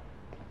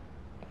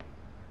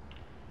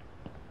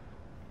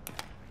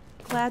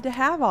 Glad to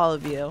have all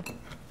of you.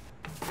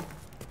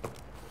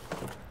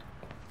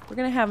 We're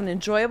gonna have an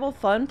enjoyable,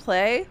 fun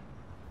playthrough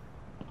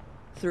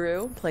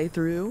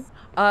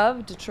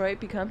of Detroit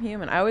Become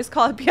Human. I always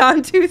call it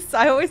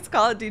I always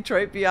call it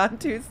Detroit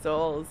Beyond Two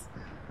Souls.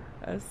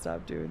 I gotta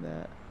stop doing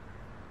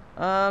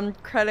that.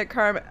 Credit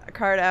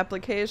card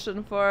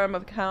application form,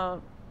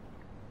 account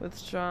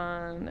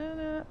withdrawn.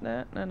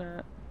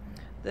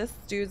 This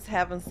dude's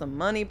having some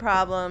money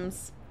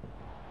problems,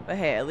 but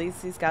hey, at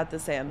least he's got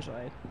this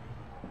Android.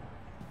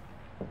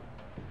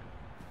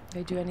 Did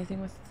I do anything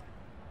with?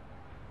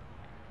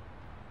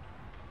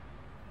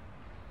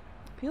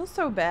 Feels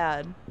so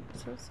bad.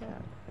 So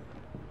sad.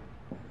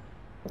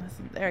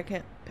 Listen, there, I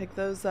can't pick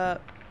those up.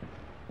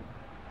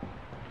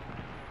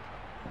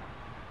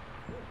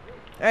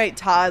 Alright,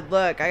 Todd,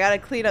 look, I gotta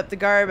clean up the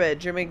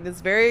garbage. You're making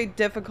this very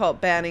difficult,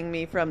 banning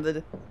me from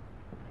the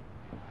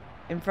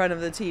in front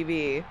of the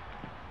TV.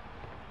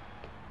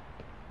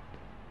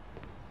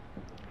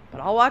 But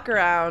I'll walk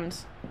around,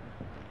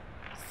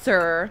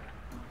 sir.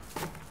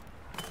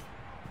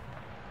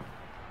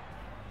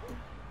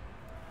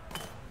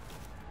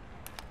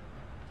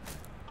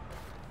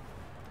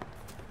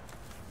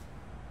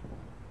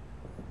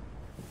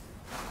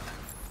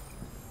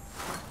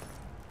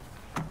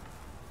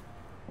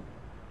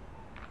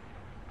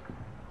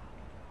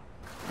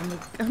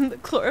 I'm the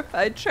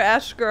glorified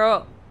trash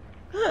girl.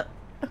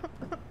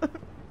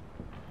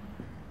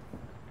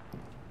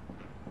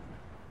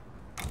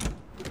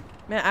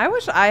 Man, I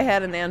wish I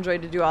had an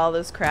Android to do all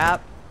this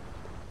crap.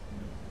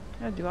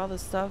 I gotta do all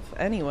this stuff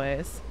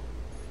anyways.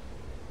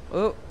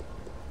 Oh,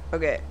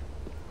 okay.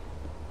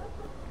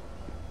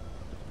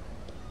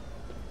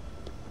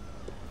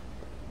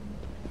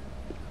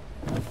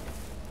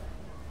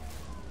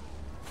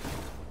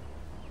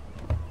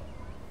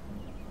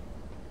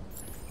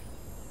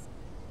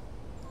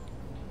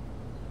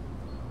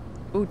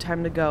 Ooh,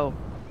 time to go.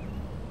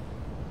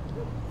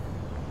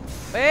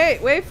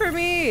 Wait for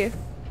me.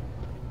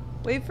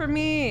 Wait for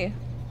me.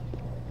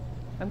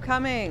 I'm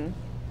coming.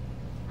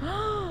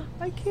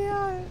 I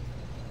can't.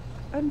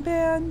 I'm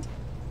banned.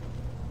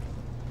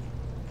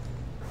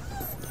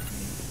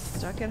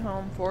 Stuck at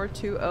home,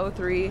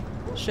 4203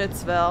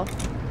 Shitsville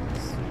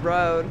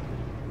Road.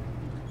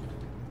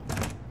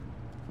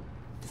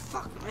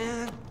 Fuck,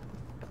 man.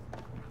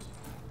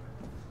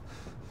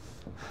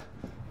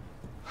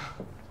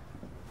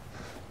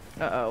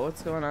 Uh-oh,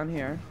 what's going on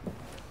here?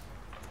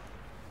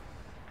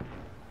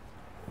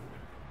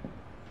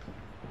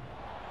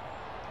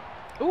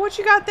 Ooh, what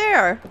you got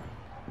there?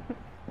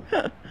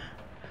 Let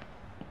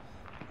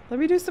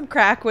me do some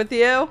crack with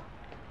you.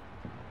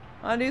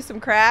 Wanna do some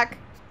crack?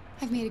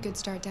 I've made a good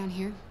start down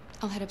here.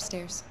 I'll head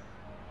upstairs.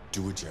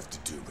 Do what you have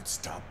to do, but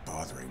stop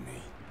bothering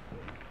me.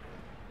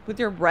 With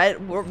your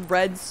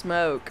red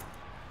smoke.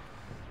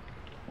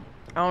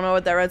 I don't know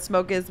what that red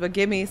smoke is, but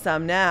give me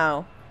some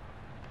now.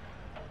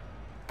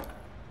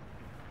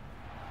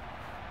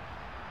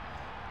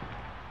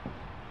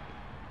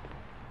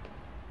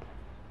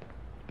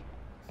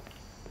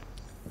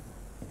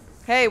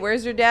 Hey,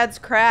 where's your dad's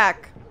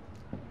crack?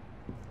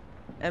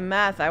 And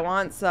meth, I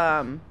want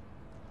some.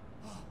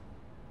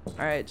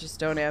 Alright, just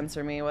don't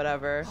answer me,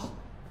 whatever.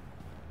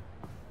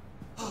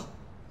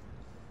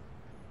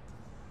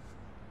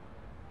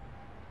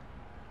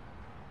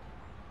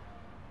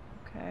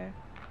 Okay.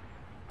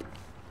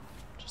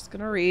 Just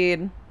gonna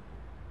read.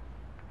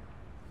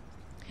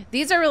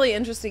 These are really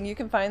interesting. You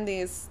can find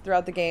these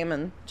throughout the game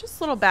and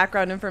just little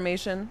background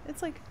information.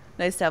 It's like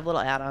nice to have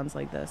little add-ons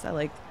like this. I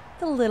like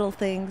the little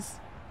things.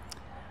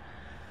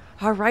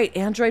 All right,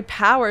 Android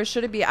Power.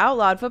 Should it be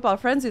outlawed? Football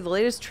Frenzy, the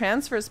latest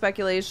transfer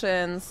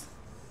speculations.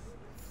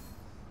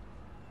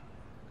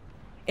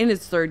 In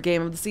its third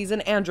game of the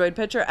season, Android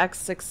pitcher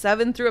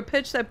X67 threw a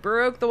pitch that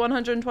broke the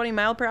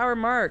 120-mile-per-hour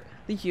mark.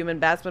 The human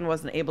batsman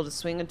wasn't able to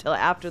swing until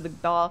after the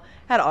ball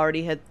had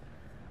already hit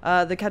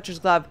the catcher's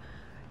glove.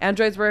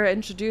 Androids were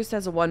introduced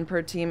as a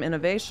one-per-team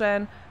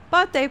innovation,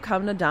 but they've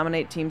come to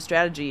dominate team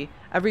strategy.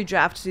 Every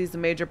draft sees the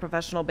major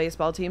professional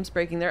baseball teams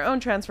breaking their own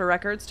transfer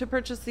records to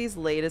purchase these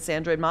latest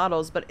Android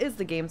models, but is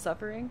the game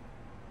suffering?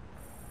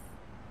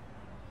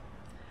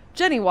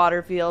 Jenny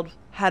Waterfield,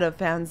 head of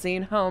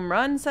fanzine Home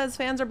Run, says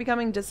fans are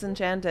becoming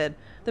disenchanted.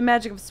 The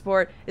magic of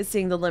sport is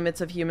seeing the limits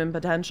of human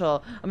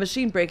potential. A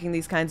machine breaking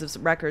these kinds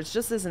of records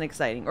just isn't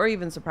exciting or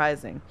even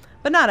surprising.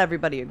 But not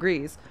everybody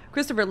agrees.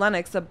 Christopher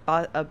Lennox,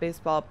 a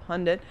baseball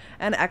pundit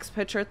and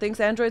ex-pitcher, thinks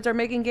androids are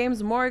making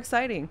games more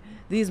exciting.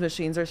 These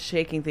machines are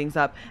shaking things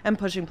up and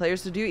pushing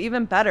players to do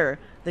even better.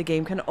 The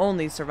game can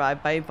only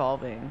survive by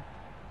evolving.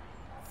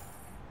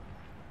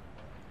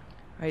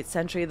 Right,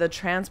 Century, the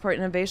transport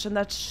innovation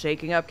that's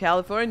shaking up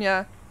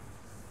California.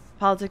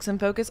 Politics in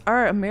focus.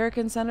 Are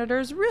American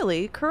senators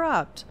really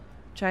corrupt?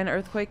 China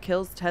earthquake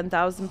kills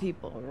 10,000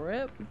 people.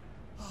 Rip.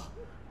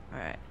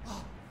 Alright.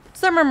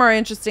 Some are more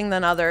interesting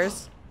than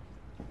others.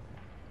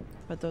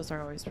 But those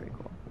are always pretty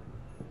cool.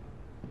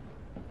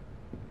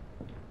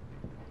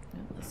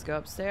 Let's go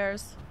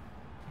upstairs.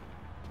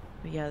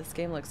 But yeah, this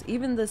game looks...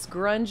 Even this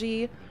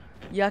grungy,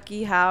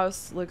 yucky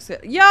house looks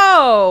good.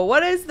 Yo!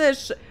 What is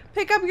this?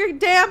 Pick up your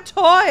damn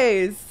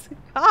toys!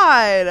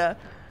 God!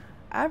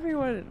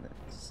 Everyone...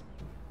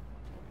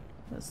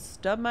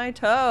 Stub my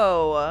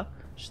toe.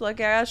 Just like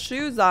I got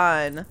shoes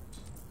on.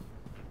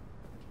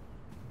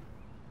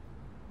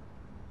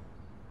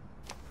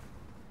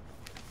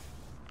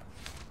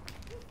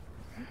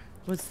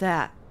 What's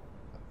that?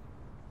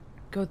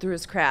 Go through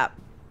his crap.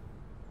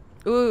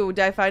 Ooh,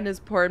 did I find his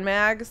porn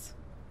mags?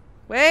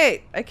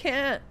 Wait, I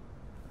can't.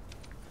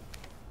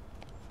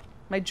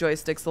 My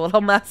joystick's a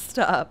little messed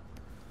up.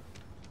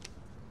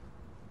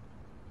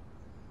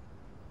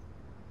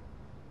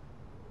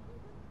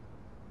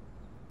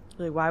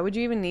 Like, why would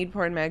you even need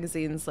porn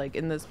magazines, like,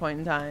 in this point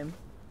in time?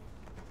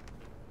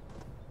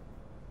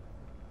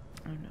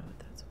 I don't know what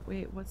that's...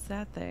 Wait, what's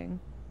that thing?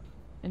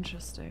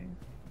 Interesting.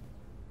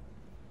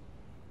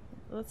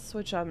 Let's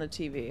switch on the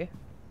TV.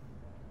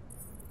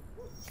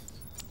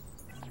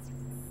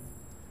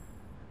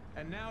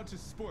 And now to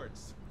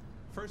sports.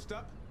 First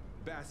up,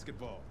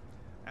 basketball.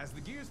 As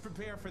the Gears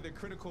prepare for their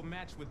critical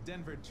match with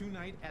Denver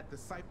tonight at the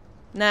site...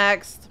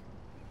 Next.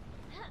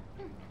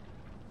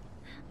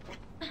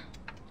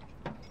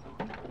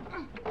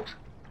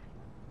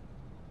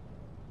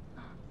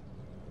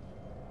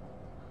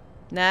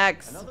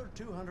 Next. Another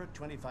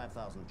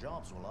 225,000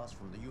 jobs will lost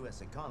from the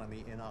U.S.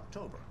 economy in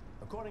October,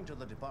 according to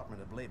the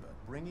Department of Labor,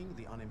 bringing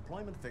the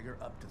unemployment figure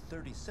up to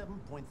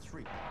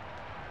 37.3.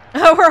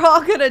 Oh, we're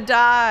all gonna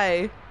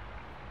die.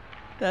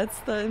 That's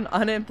the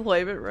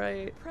unemployment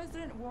rate.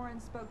 President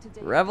Warren spoke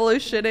today.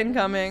 Revolution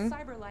incoming.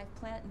 CyberLife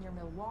plant near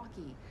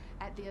Milwaukee.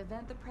 At the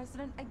event, the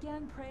president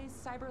again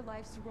praised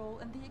CyberLife's role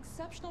in the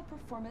exceptional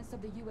performance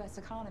of the U.S.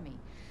 economy.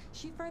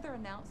 She further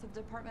announced that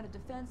the Department of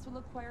Defense will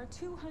acquire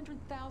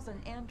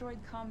 200,000 Android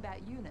combat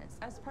units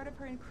as part of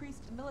her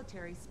increased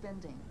military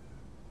spending.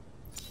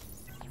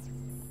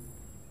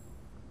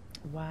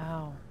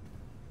 Wow.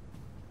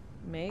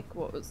 Make?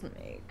 What was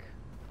make?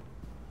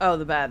 Oh,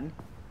 the bed.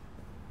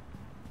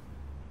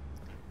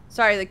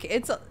 Sorry,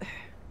 it's a...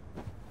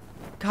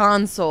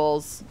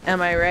 Consoles,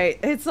 am I right?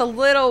 It's a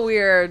little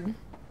weird.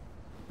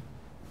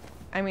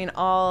 I mean,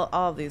 all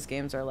of these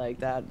games are like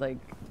that. Like,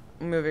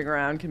 moving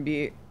around can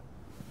be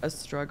a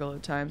struggle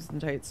at times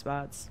in tight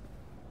spots.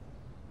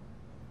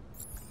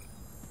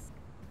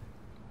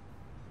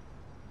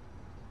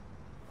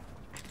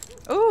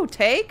 Ooh,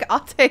 take?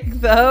 I'll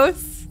take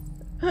those.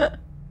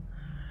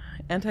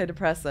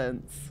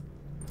 Antidepressants.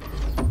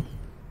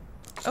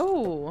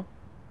 Oh.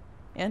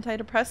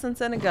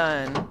 Antidepressants and a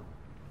gun.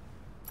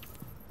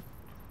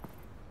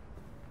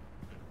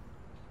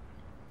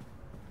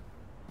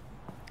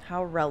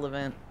 How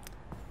relevant.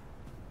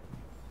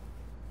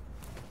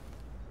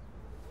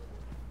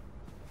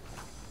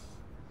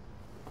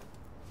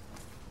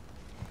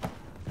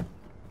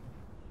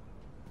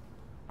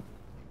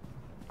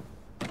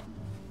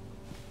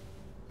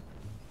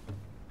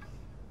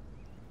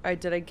 Alright,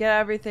 did I get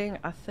everything?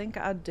 I think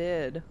I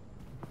did.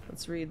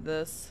 Let's read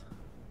this.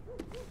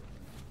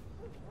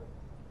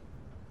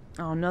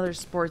 Oh, another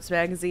sports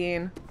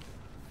magazine.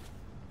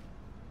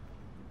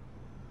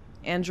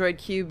 Android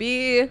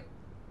QB.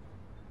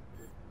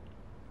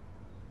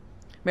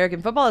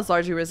 American football has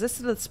largely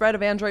resisted the spread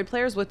of Android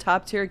players, with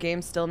top-tier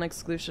games still an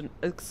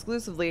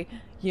exclusively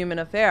human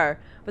affair.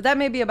 But that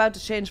may be about to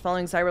change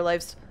following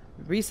CyberLife's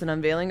recent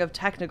unveiling of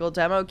technical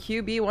demo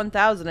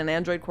QB1000, an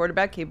Android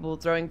quarterback capable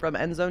of throwing from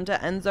end zone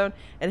to end zone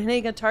and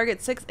hitting a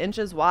target 6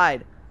 inches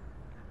wide.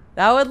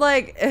 That would,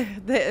 like,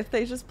 if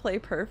they just play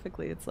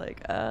perfectly, it's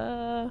like,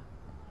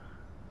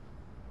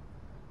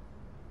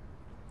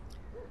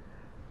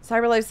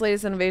 CyberLife's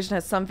latest innovation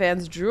has some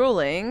fans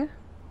drooling.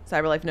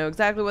 CyberLife know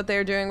exactly what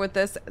they're doing with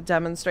this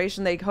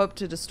demonstration. They hope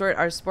to distort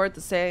our sport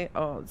the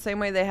same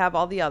way they have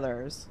all the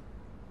others.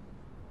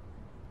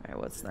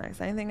 Alright, what's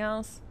next? Anything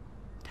else?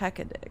 Tech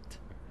Addict.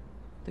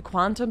 The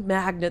quantum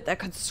magnet that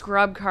could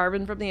scrub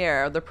carbon from the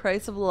air. The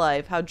price of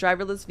life. How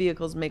driverless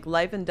vehicles make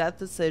life and death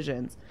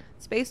decisions.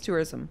 Space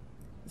tourism.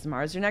 Is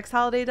Mars your next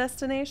holiday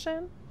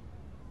destination?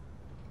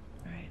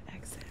 Alright,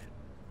 exit.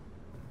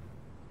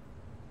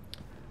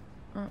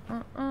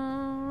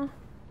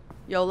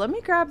 Yo, let me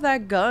grab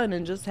that gun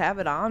and just have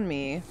it on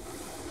me.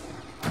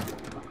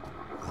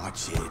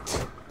 Watch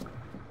it.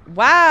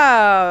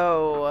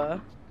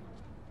 Wow.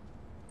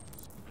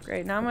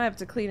 Great, now I'm gonna have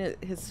to clean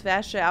his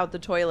fascia out the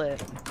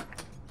toilet.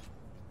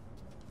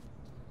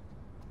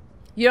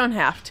 You don't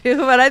have to,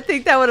 but I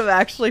think that would have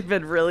actually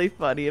been really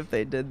funny if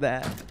they did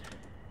that.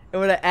 It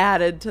would have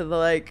added to the,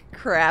 like,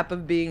 crap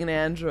of being an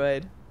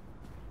android.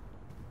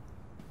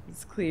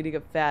 He's cleaning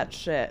up fat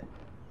shit.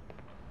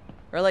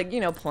 Or, like, you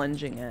know,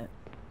 plunging it.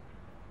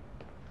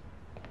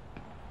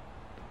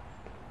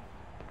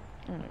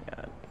 Oh my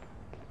god.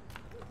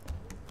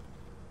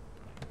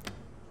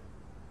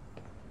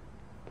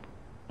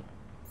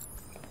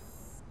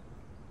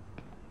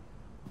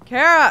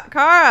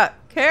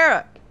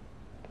 Kara!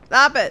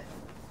 Stop it!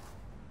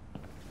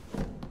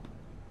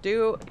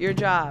 Do your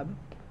job.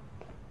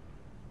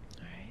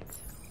 Alright.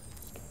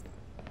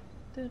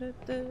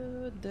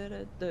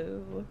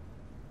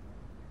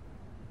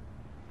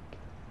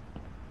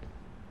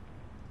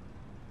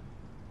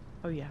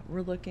 Oh yeah,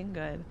 we're looking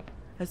good.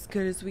 As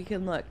good as we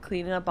can look.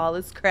 Cleaning up all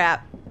this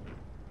crap.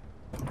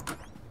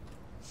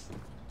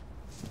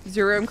 Is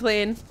your room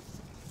clean?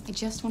 I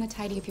just want to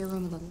tidy up your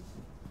room a little.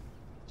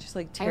 She's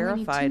like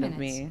terrified of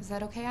me. Is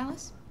that okay,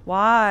 Alice?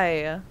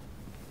 Why?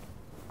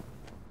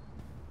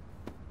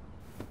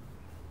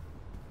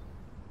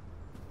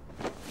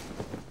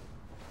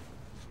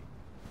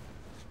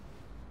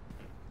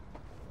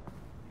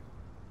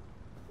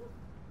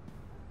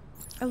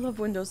 I love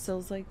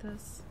windowsills like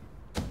this.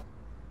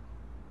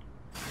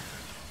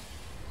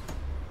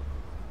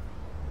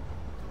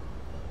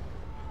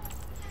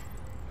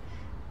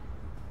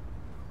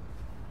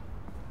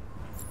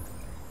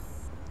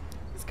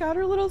 She's got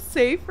her little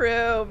safe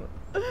room.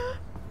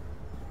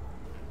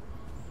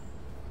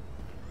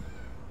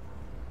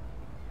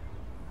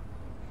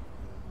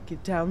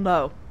 Get down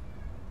low.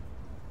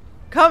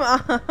 Come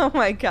on. Oh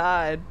my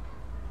god.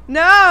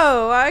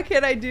 No! Why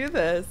can't I do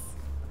this?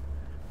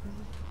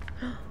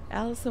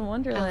 Alice in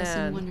Wonderland. Alice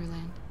in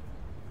Wonderland.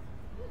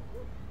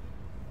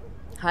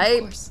 Hype.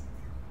 Of course.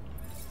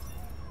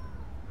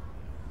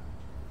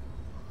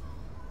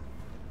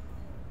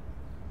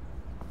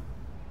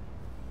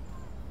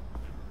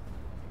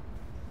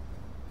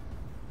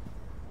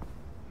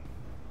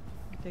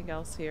 Anything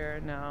else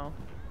here? No.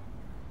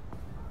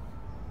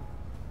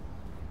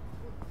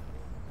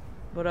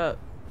 What up?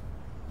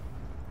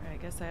 I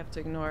guess I have to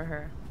ignore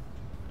her.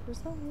 Where's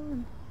that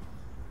one?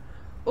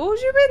 Oh,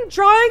 you've been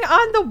drawing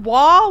on the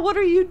wall? What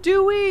are you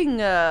doing?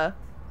 With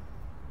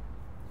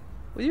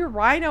your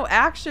rhino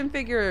action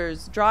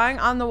figures. Drawing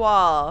on the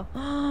wall.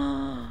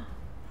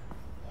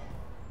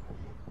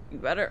 You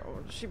better...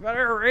 She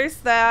better erase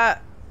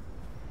that.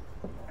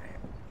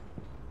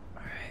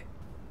 Alright.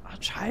 I'll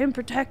try and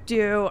protect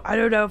you. I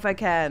don't know if I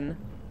can.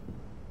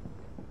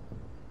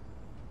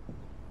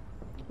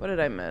 What did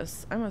I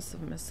miss? I must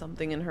have missed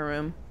something in her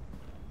room.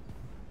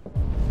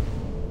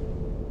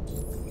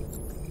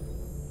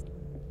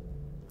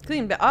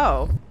 Clean bed.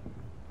 Oh.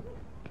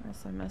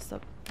 Unless I messed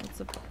up.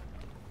 What's up?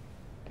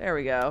 There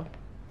we go.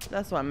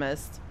 That's what I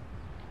missed.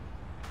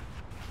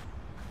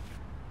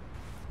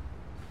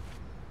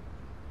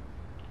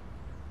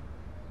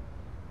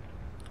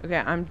 Okay,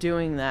 I'm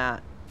doing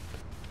that.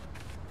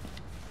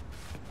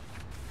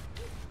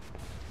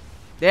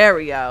 There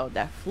we go.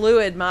 That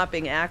fluid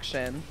mopping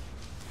action.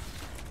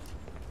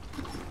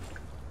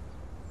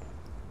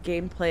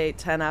 Gameplay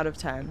 10 out of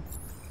 10.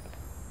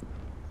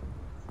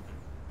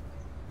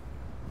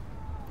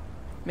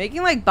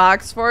 Making like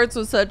box forts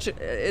was such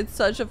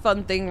a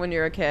fun thing when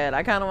you're a kid.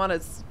 I kind of want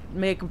to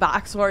make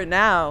box fort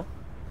now.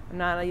 I'm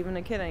not even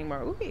a kid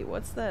anymore. Ooh,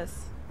 what's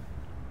this?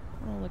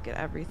 I want to look at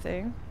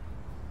everything.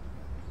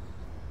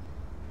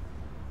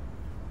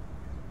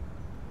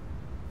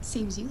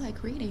 Seems you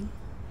like reading.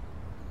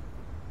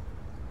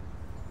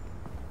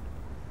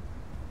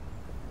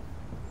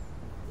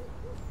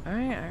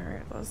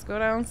 Alright, let's go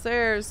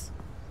downstairs.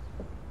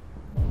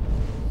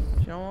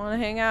 You don't want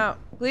to hang out.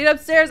 Clean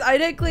upstairs! I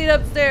did clean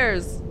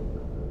upstairs!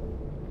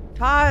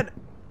 Todd,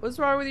 what's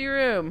wrong with your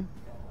room?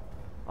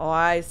 Oh,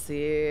 I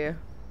see.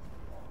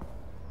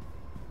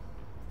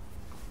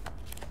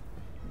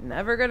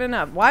 Never good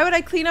enough. Why would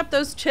I clean up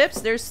those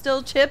chips? There's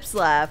still chips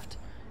left.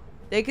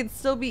 They could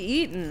still be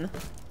eaten.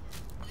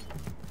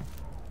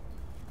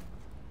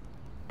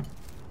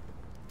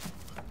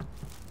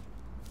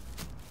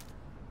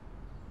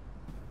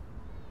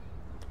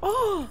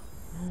 Oh!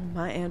 Oh,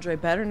 my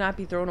Android better not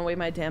be throwing away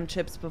my damn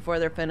chips before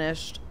they're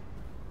finished.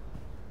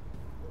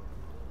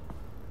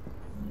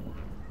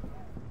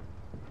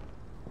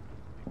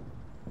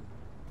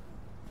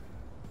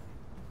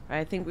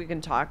 I think we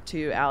can talk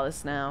to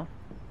Alice now.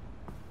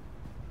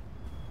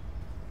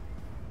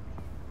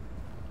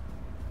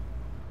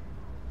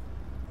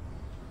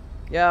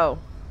 Yo.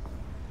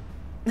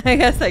 I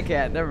guess I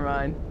can't. Never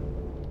mind.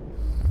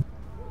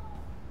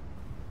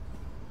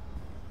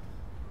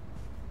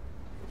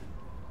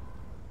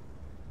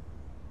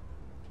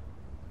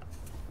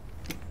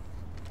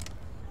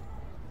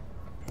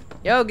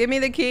 Yo, give me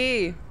the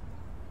key.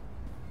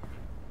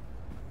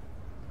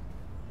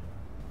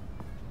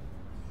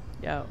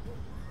 Yo.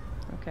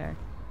 Okay.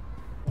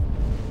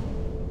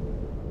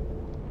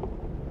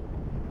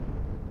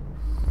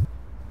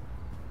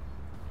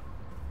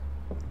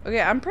 Okay,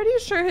 I'm pretty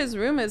sure his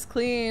room is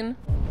clean.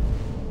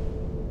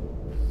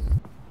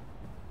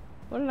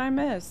 What did I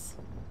miss?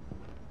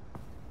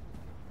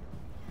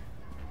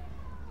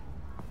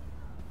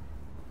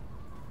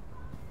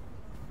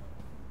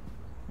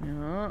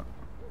 No.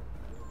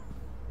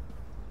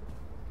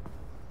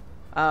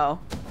 Oh.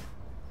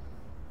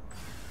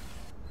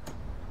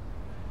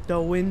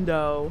 The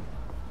window.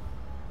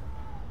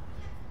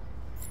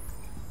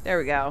 There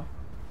we go.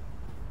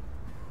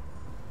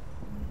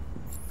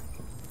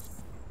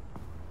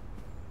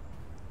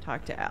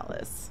 Talk to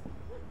Alice.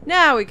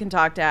 Now we can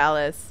talk to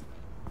Alice.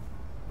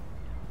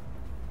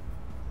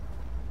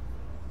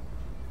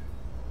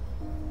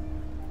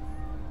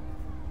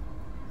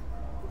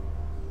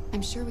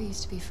 I'm sure we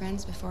used to be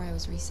friends before I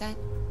was reset.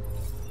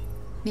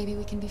 Maybe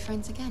we can be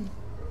friends again.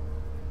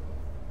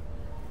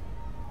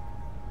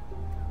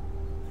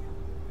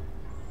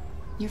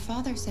 Your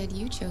father said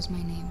you chose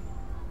my name.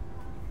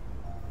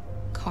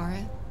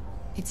 Kara.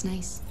 It's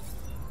nice.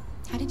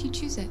 How did you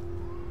choose it?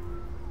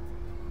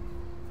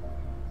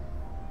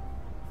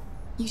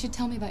 You should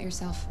tell me about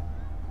yourself.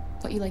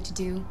 What you like to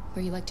do,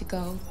 where you like to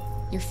go,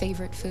 your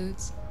favorite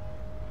foods.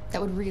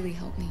 That would really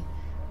help me.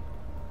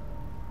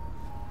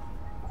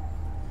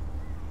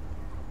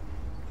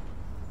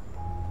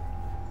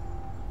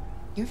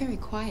 You're very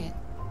quiet.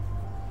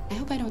 I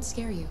hope I don't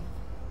scare you.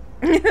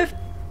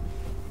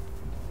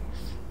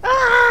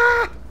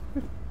 Ah!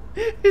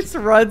 It's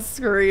Rudd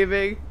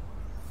screaming.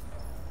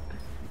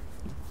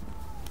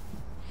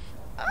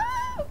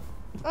 Ah!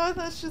 Oh,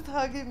 that's just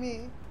hugging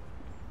me.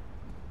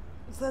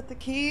 Is that the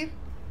key?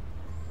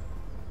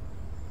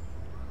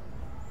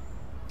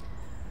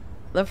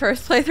 The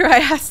first playthrough I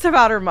asked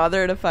about her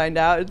mother to find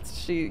out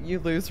you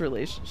lose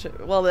relationship.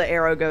 Well, the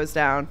arrow goes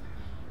down.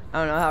 I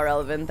don't know how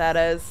relevant that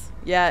is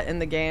yet in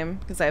the game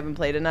because I haven't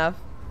played enough.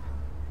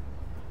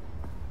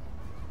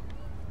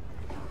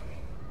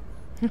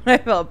 I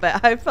felt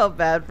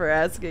bad for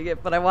asking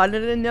it, but I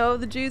wanted to know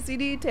the juicy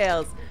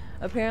details.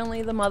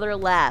 Apparently the mother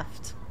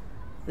left.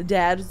 The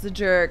dad was a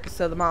jerk,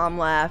 so the mom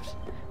left.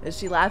 And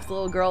she left the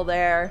little girl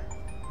there.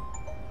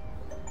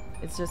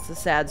 It's just a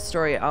sad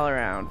story all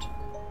around.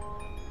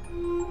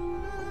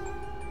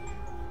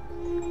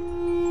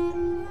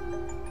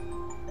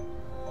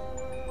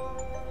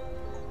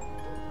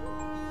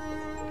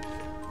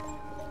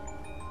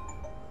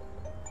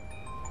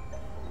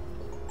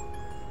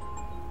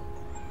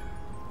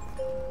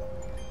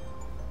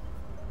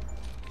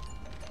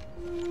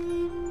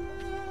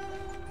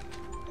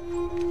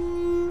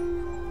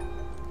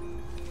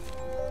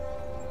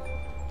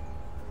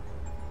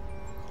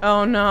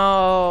 Oh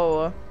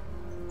no.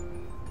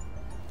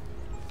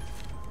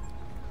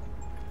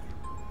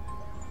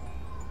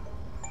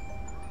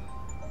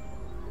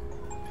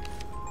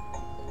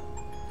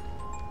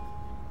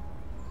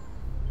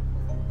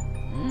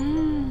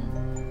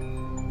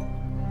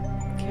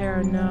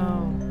 Kara,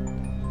 no.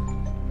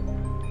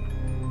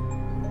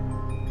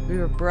 We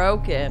were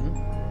broken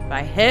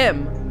by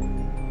him.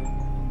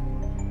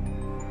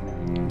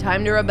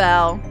 Time to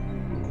rebel.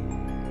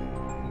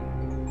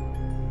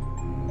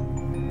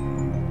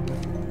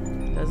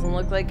 Doesn't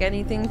look like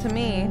anything to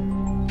me.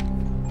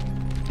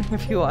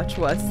 If you watch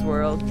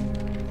Westworld.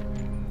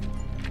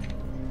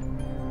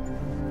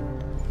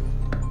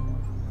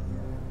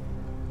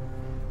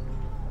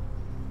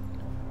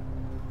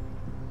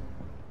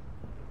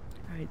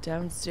 Alright,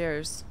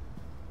 downstairs.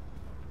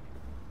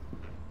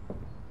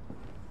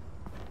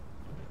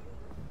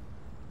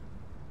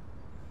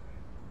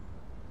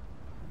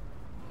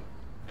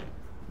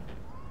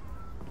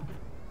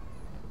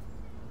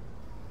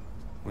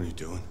 What are you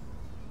doing?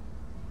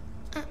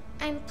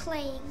 I'm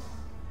playing.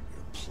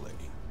 You're playing.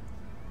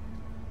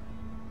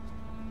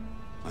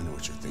 I know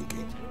what you're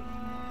thinking.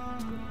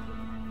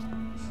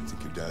 You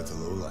think your dad's a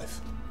lowlife?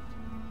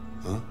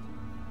 Huh?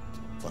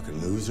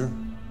 Fucking loser?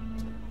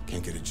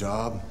 Can't get a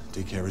job,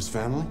 take care of his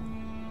family?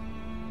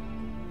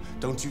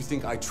 Don't you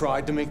think I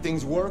tried to make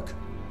things work?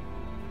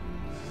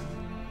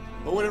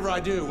 But whatever I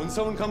do, when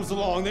someone comes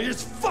along, they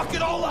just fuck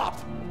it all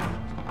up!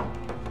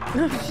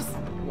 Just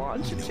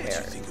launch a chair.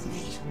 What you think of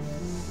me?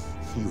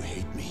 You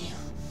hate me.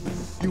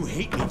 You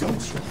hate me,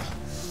 don't you?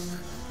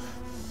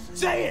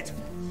 Say it!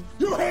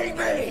 You hate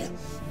me!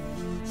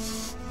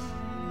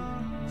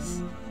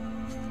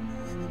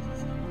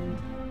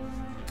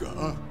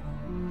 God,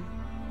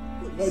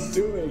 what am I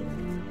doing?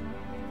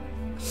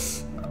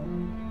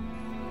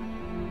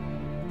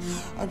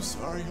 I'm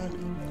sorry, honey.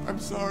 I'm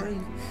sorry.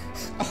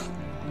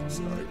 I'm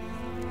sorry.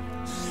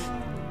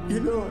 You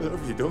know I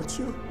love you, don't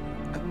you?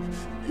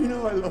 You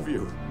know I love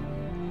you.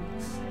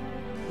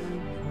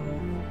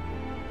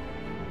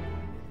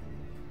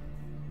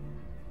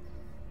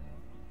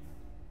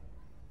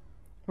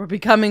 We're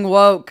becoming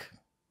woke.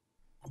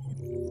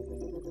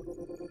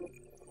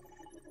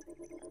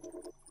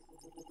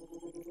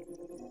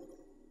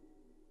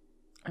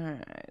 All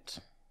right.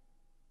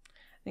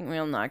 I think we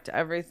unlocked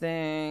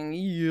everything.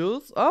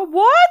 Yes. Oh,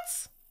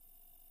 what?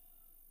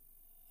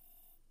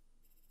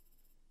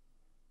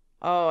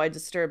 Oh, I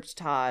disturbed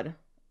Todd.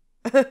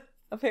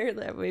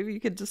 Apparently, maybe you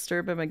could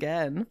disturb him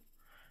again.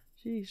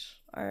 Sheesh.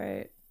 All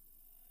right.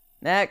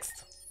 Next.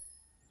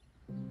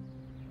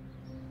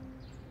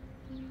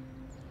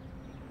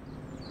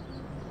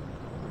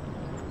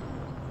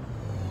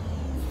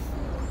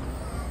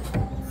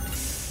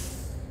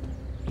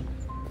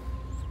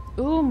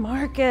 Ooh,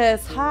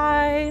 Markus.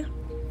 Hi.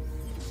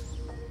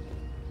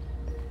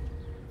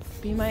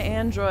 Be my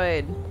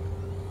android.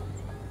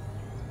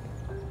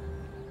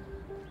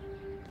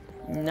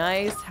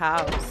 Nice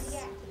house.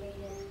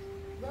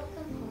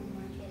 Welcome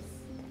home,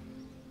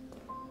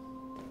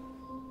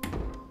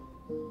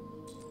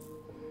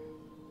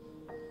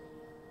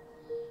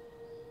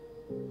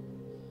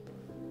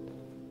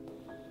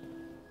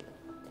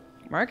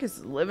 Markus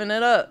is living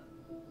it up.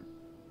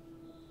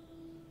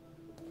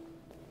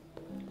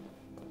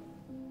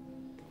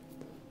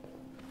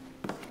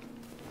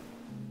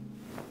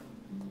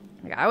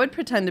 I would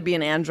pretend to be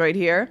an android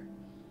here.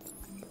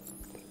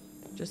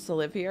 Just to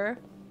live here.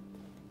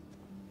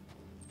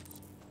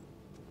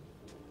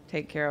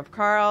 Take care of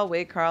Carl.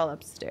 Wait Carl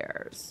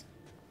upstairs.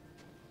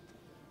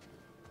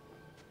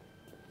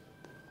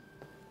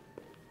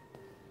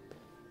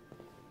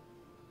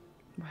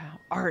 Wow,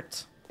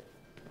 art.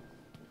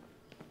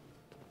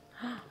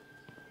 Oh,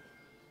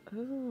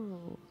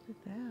 look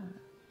at that.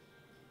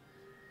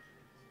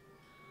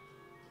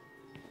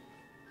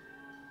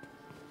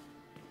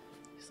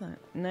 It's a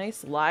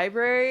nice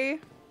library.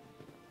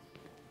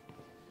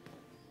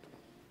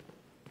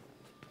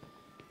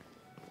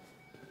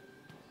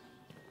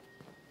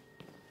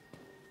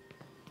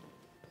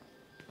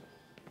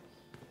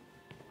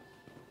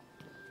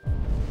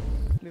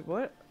 Wait,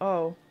 what?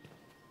 Oh.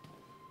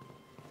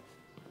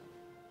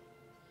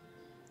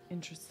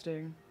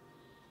 Interesting.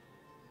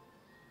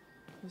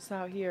 What's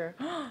out here?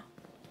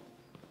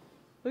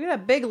 Look at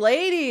that big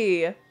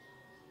lady.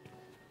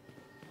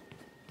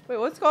 Wait,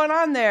 what's going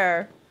on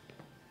there?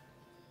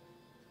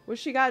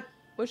 What's she got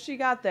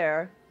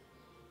there?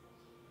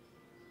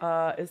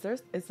 Is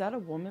that a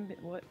woman?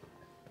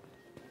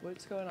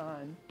 What's going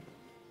on?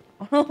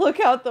 I want to look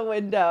out the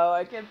window.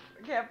 I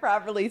can't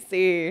properly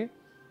see.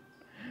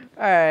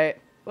 All right,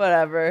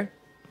 whatever.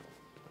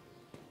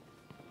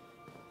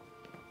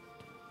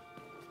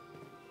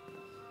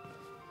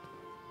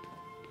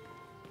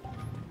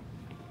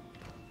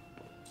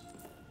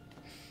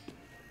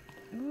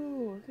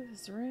 Ooh, look at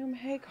this room.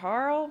 Hey,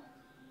 Carl.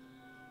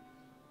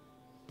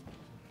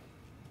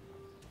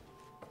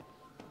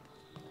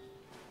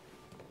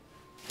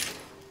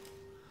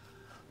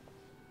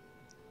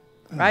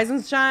 Rise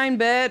and shine,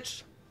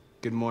 bitch.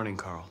 Good morning,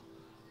 Carl.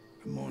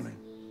 Good morning.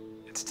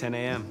 It's 10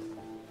 a.m.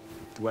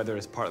 The weather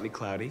is partly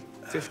cloudy,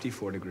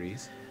 54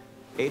 degrees,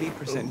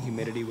 80%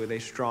 humidity with a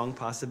strong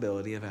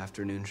possibility of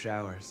afternoon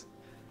showers.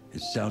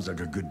 It sounds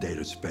like a good day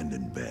to spend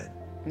in bed.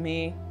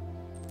 Me.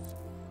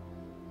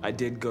 I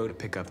did go to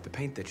pick up the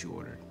paint that you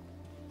ordered.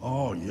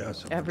 Oh,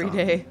 yes. Every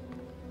day.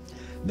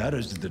 That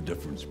is the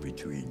difference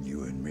between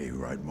you and me,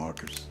 right,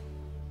 Markus?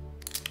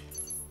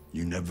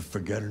 You never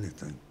forget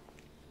anything.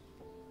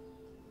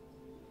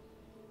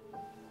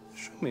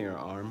 Show me your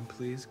arm,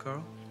 please,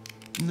 Carl.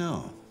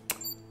 No.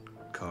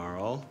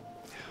 Carl.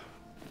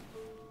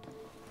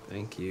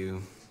 Thank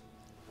you.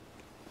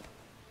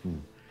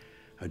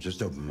 I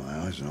just opened my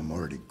eyes and I'm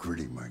already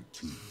gritting my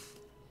teeth.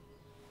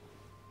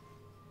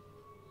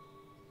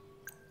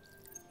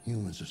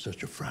 Humans are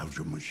such a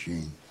fragile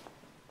machine.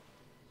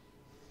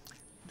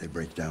 They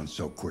break down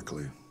so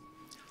quickly.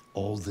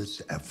 All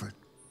this effort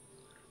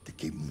to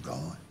keep them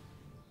going.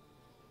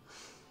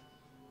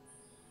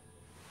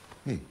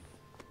 Hey,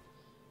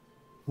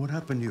 what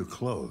happened to your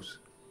clothes?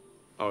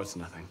 Oh, it's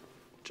nothing.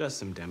 Just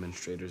some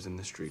demonstrators in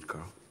the street,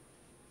 Carl.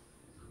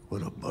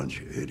 What a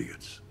bunch of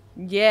idiots.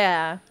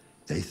 Yeah.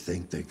 They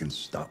think they can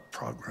stop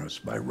progress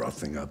by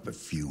roughing up a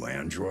few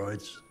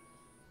androids?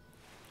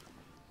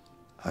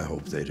 I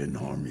hope they didn't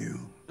harm you.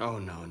 Oh,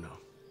 no, no.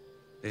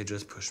 They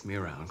just pushed me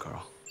around,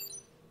 Carl.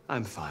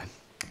 I'm fine.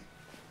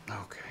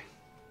 Okay.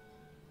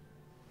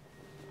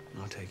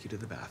 I'll take you to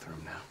the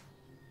bathroom now.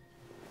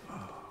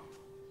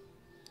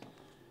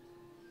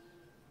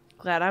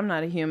 Glad I'm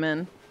not a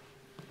human.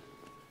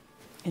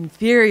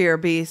 Inferior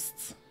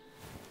beasts.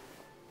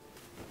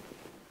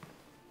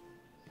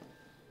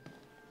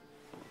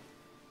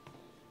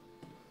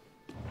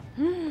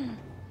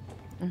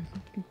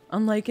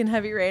 Unlike in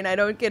Heavy Rain, I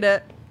don't get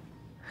it.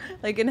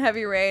 Like in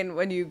Heavy Rain,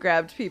 when you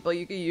grabbed people,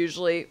 you could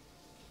usually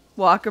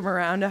walk them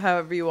around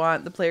however you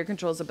want. The player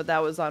controls it, but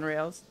that was on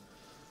rails.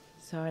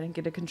 So I didn't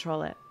get to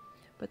control it.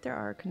 But there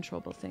are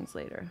controllable things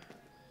later.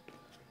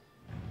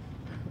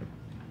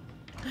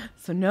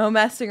 So no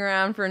messing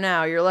around for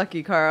now. You're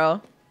lucky,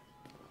 Carl.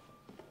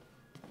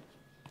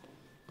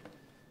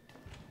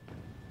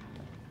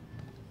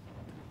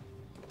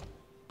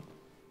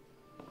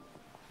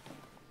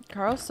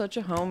 Carl's such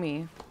a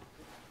homie.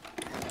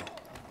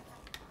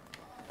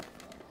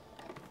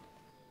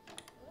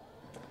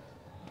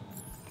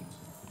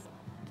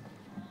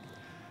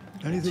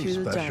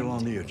 Anything special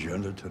on the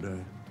agenda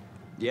today?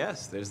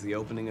 Yes, there's the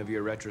opening of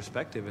your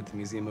retrospective at the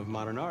Museum of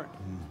Modern Art.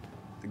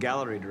 The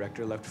gallery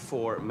director left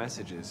 4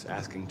 messages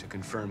asking to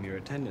confirm your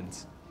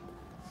attendance.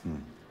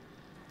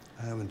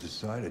 I haven't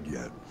decided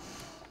yet.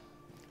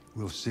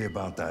 We'll see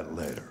about that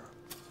later.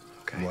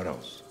 Okay. What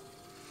else?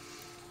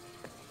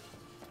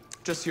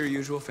 Just your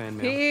usual fan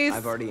mail. Peace.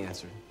 I've already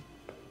answered.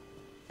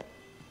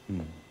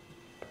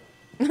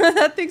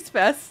 That thing's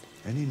best.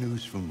 Any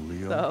news from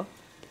Leo? So.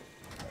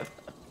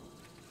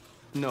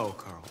 No,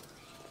 Carl.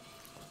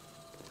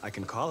 I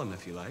can call him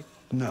if you like.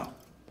 No.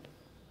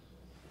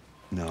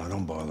 No,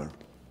 don't bother.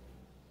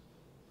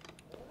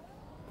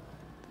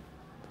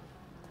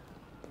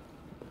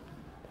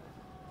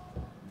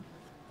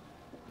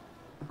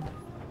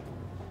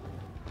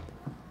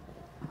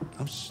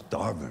 I'm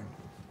starving.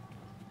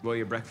 Well,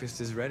 your breakfast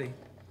is ready.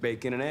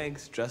 Bacon and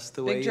eggs, just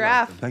the way Big you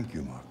giraffe. like them. Thank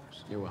you,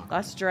 Markus. You're welcome.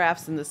 Lots of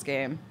giraffes in this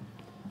game.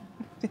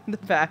 In the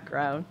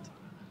background.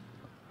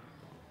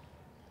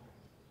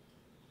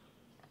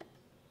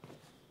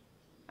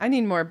 I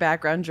need more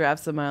background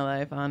giraffes in my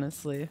life,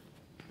 honestly.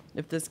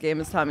 If this game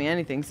has taught me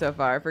anything so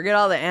far. Forget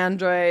all the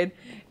Android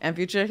and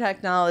future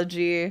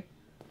technology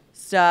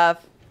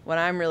stuff. What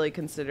I'm really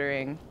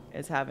considering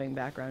is having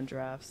background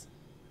giraffes.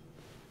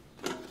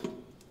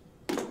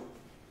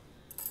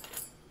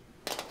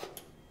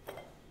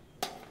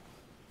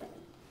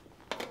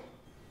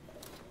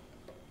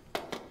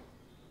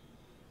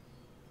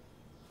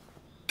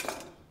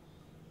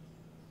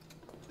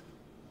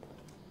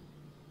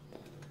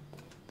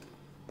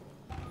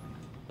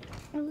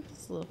 Oh,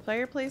 there's a little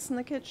fireplace in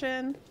the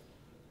kitchen.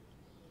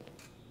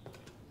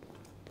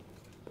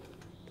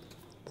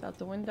 It's out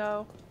the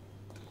window.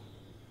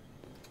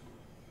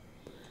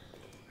 All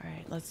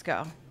right, let's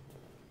go.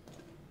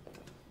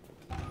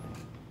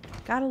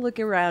 Gotta look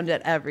around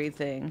at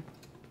everything.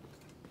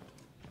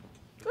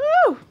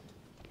 Woo!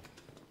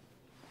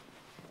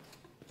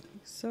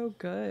 So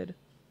good.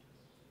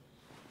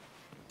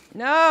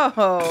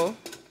 No!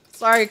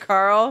 Sorry,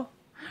 Carl.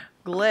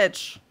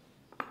 Glitch.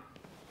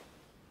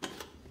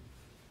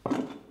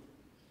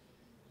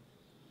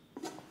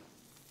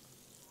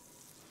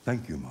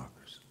 Thank you,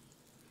 Markus.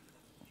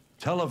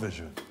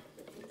 Television.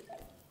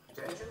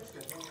 Tensions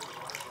continue to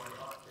rise on the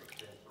Arctic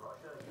since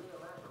Russia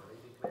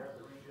unilaterally declared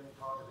the region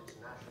part of its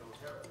national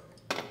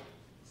territory.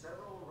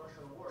 Several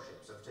Russian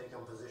warships have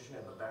taken position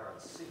in the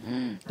Barents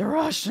Sea. The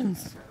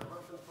Russians. And the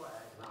Russian flag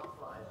now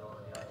flies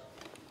over the ice.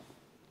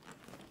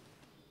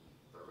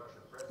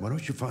 Why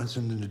don't you find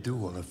something to do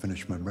while I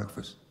finish my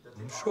breakfast?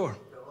 Sure.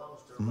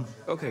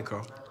 Okay,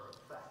 Carl.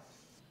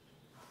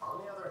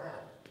 On the other hand,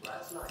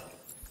 last night,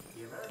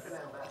 the American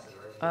ambassador...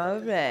 All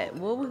right,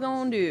 what we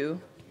gonna do?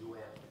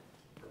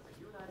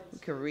 We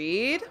could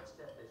read.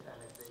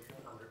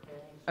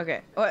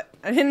 Okay, what?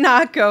 I did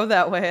not go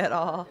that way at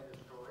all.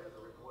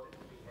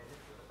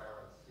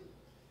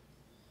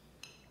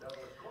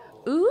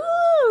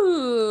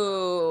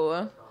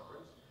 Ooh.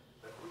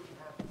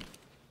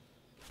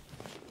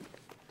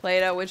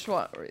 Plato, which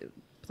one?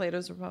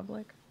 Plato's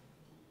Republic?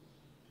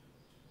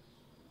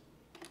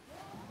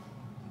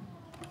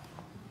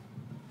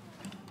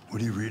 What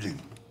are you reading?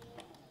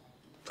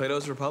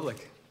 Plato's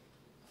Republic.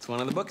 It's one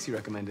of the books you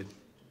recommended.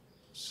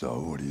 So,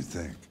 what do you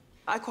think?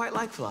 I quite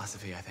like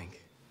philosophy, I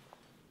think.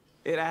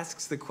 It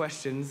asks the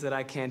questions that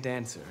I can't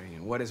answer. You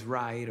know, what is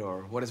right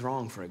or what is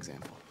wrong, for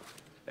example.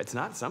 It's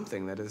not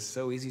something that is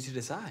so easy to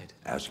decide.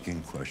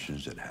 Asking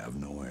questions that have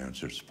no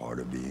answers is part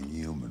of being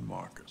human,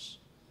 Markus.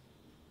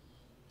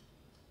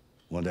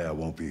 One day I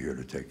won't be here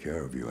to take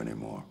care of you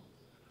anymore.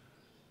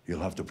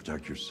 You'll have to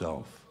protect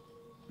yourself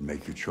and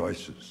make your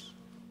choices.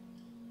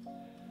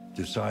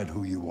 Decide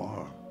who you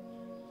are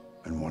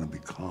and want to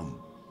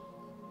become.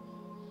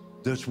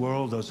 This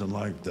world doesn't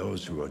like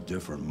those who are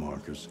different,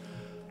 Markus.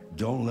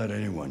 Don't let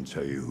anyone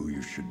tell you who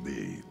you should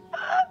be.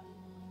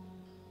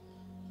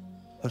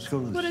 Let's go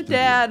to the What a studio.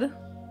 dad.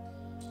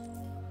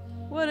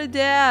 What a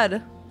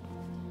dad.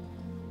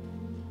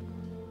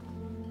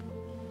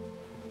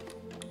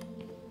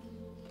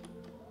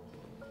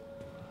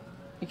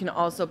 You can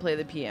also play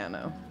the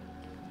piano.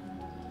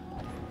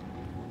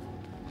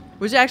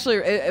 Which actually,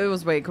 it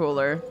was way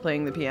cooler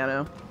playing the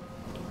piano.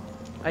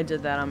 I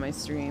did that on my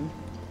stream.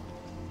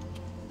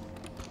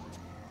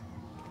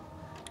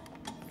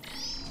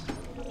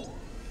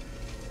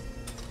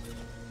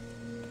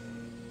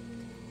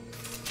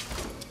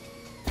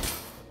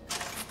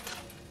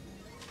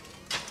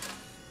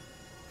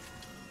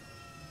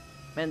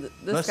 Man, this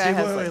Let's guy see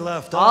has where we like,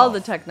 left all off.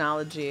 the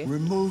technology.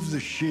 Remove the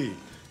sheet.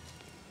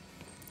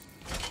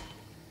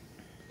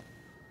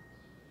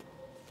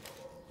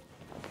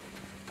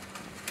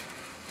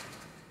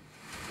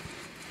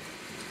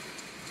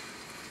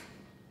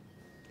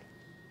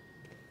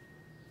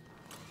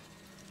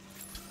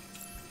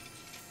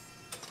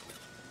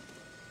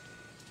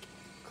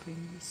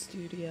 Clean the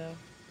studio.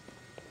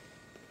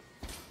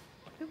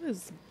 Look at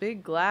this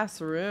big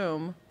glass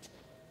room.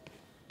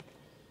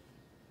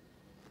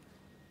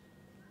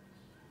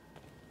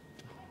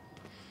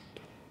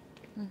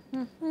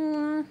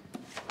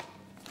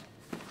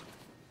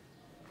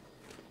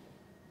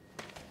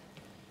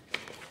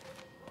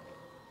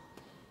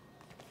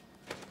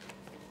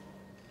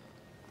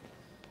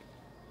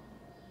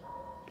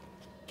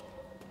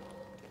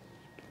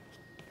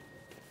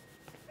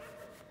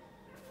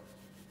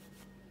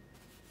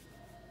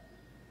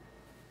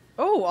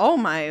 Oh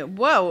my,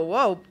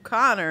 whoa,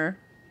 Connor.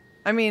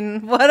 I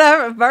mean,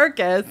 whatever,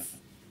 Markus.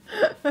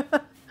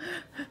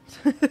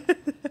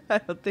 I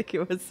don't think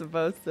it was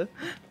supposed to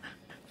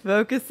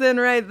focus in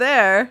right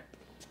there.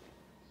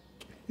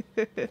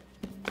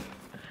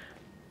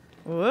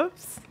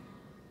 Whoops.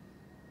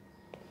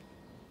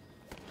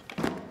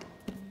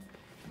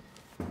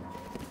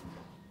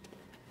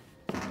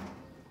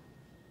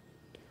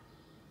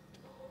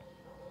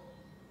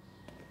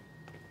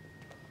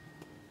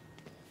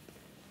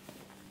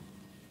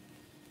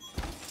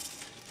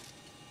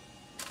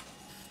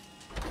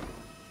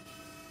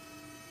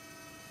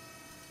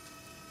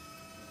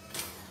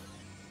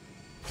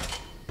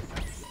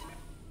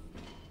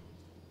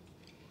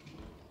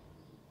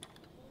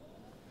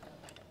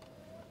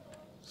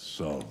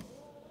 So,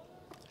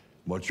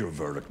 what's your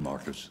verdict,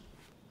 Markus?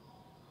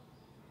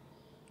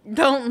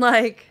 Don't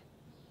like.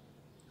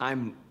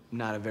 I'm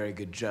not a very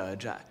good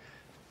judge. I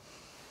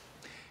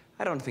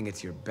don't think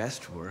it's your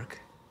best work.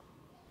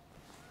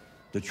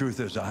 The truth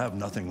is, I have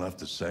nothing left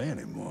to say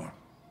anymore.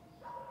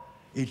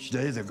 Each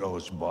day that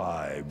goes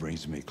by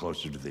brings me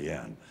closer to the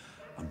end.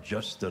 I'm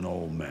just an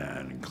old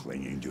man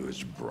clinging to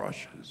his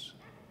brushes.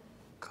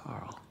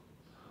 Carl.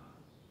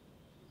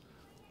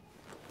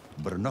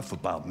 But enough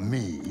about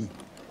me.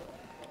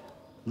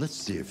 Let's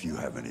see if you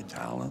have any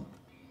talent.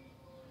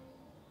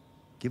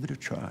 Give it a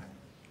try.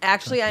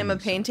 Actually, I'm a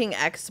painting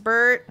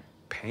expert.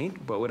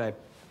 Paint? What would I...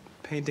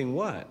 Painting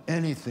what?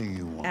 Anything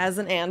you want. As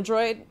an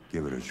android.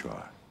 Give it a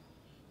try.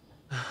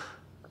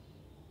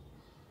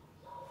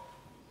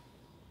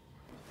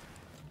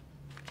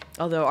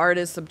 Although art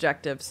is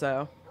subjective,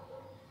 so.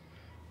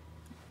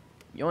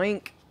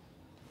 Yoink.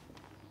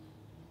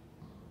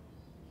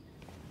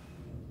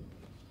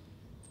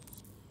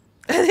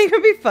 I think it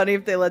would be funny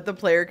if they let the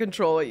player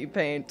control what you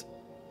paint.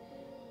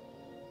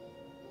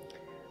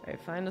 Alright,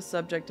 find a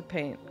subject to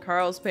paint.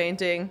 Carl's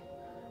painting.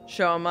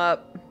 Show him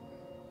up.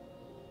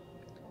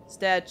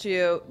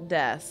 Statue.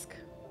 Desk.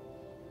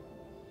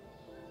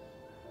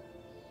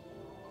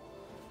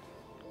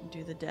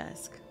 Do the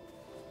desk.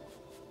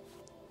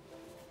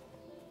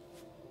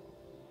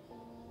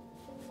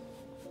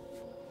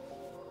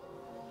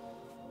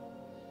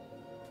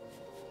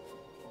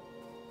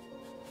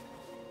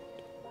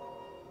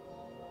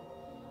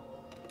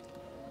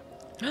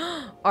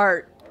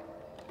 Art.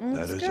 That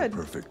That's is good. a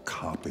perfect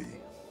copy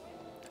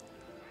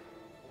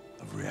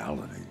of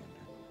reality.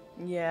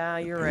 Yeah,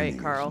 you're The right,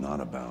 painting Carl. It's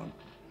not about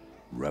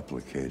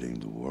replicating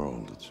the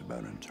world. It's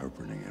about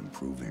interpreting,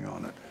 improving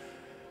on it,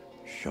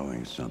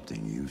 showing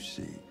something you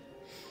see.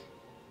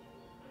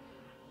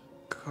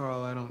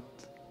 Carl, I don't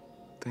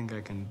think I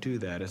can do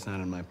that. It's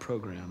not in my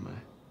program.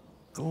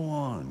 Go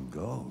on,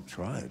 go.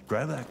 Try it.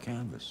 Grab that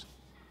canvas.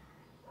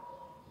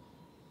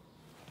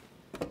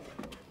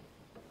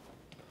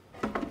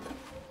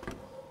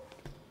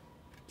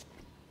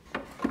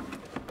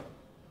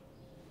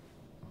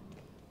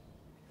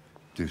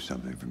 Do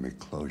something for me.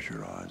 Close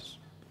your eyes.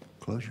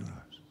 Close your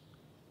eyes.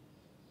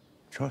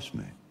 Trust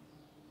me.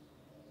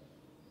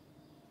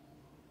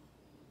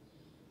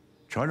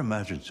 Try to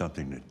imagine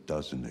something that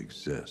doesn't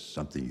exist,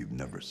 something you've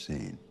never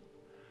seen.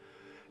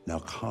 Now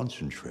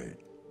concentrate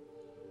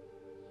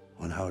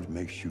on how it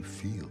makes you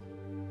feel,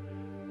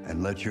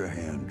 and let your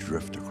hand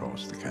drift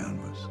across the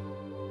canvas.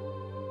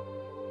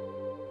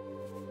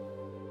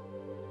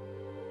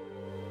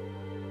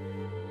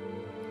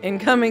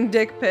 Incoming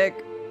dick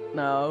pic.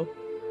 No.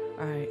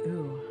 Alright,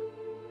 ooh.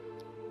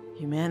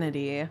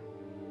 Humanity.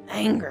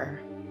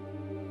 Anger.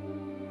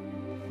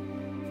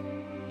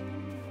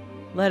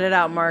 Let it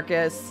out,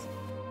 Markus.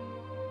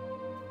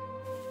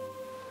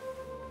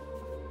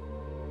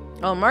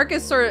 Oh,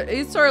 Markus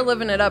he's sort of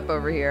living it up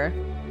over here.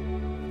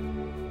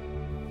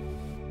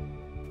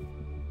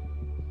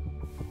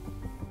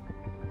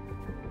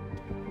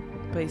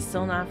 But he's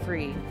still not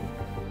free.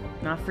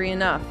 Not free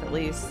enough, at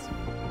least.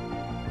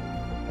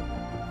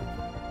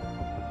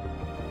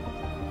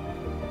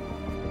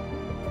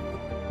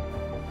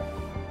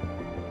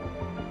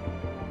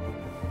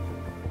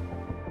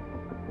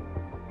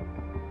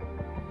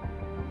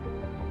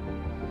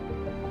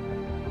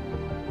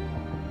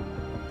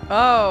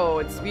 Oh,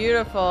 it's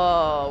beautiful.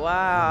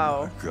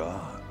 Wow. Oh my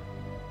God.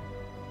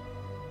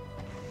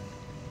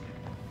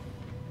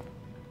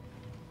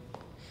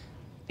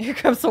 Here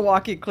comes a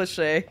walking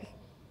cliche.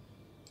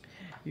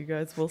 You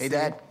guys will see. Hey,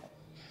 Dad.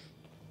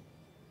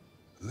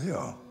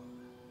 Leo.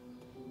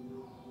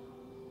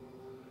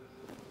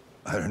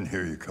 I didn't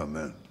hear you come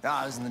in. No,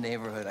 I was in the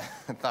neighborhood.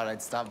 I thought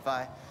I'd stop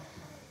by.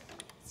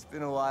 It's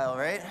been a while,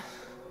 right?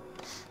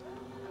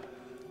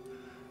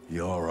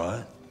 You all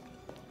right?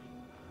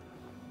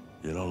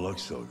 You don't look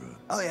so good.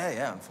 Oh,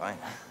 yeah, I'm fine.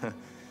 Hey,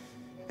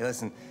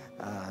 listen,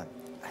 I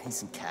need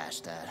some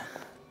cash, Dad.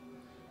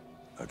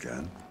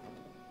 Again?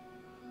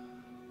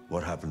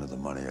 What happened to the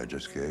money I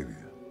just gave you?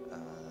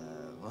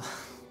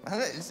 Well,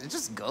 it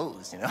just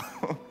goes, you know?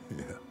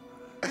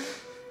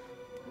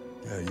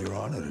 Yeah, you're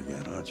on it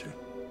again, aren't you?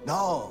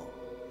 No,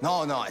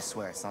 I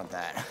swear it's not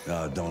that.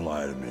 No, don't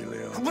lie to me,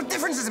 Leo. What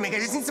difference does it make? I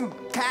just need some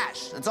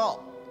cash, that's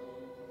all.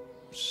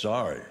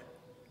 Sorry.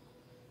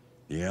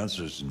 The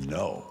answer's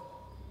no.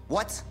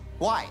 What?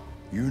 Why?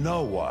 You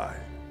know why.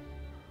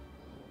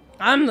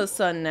 I'm the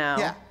son now.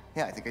 Yeah,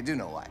 I think I do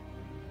know why.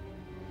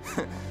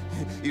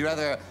 You'd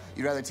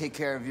rather take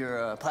care of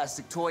your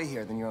plastic toy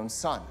here than your own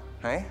son,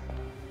 right?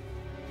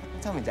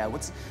 Tell me, Dad,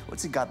 what's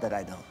he got that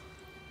I don't?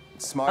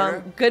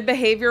 Smarter? Good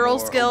behavioral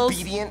skills.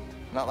 Obedient,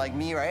 not like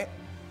me, right?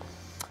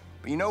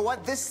 But you know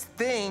what? This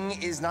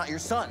thing is not your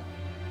son.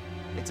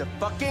 It's a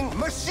fucking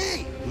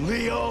machine!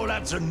 Leo,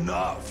 that's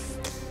enough.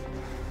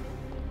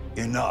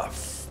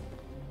 Enough.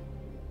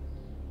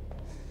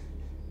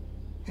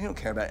 You don't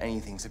care about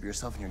anything except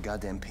yourself and your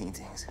goddamn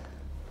paintings.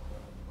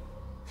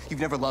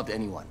 You've never loved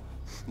anyone.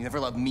 You never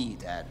loved me,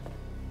 Dad.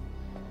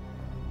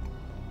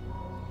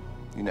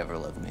 You never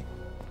loved me.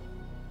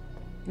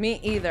 Me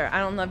either. I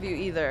don't love you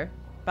either.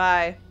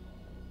 Bye.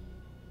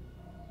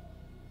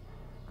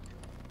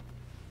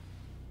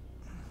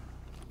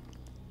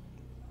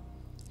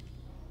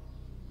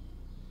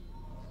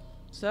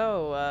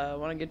 So,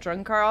 want to get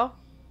drunk, Carl?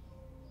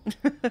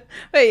 But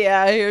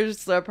yeah,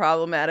 here's the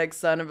problematic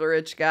son of a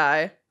rich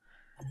guy.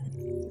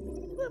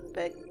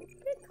 Big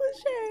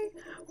cliche.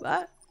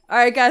 But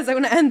alright, guys, I'm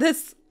going to end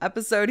this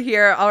episode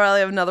here. I'll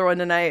probably have another one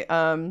tonight.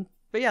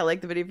 But yeah,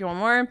 like the video if you want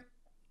more.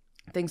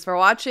 Thanks for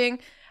watching.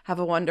 Have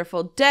a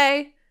wonderful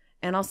day,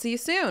 and I'll see you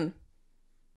soon.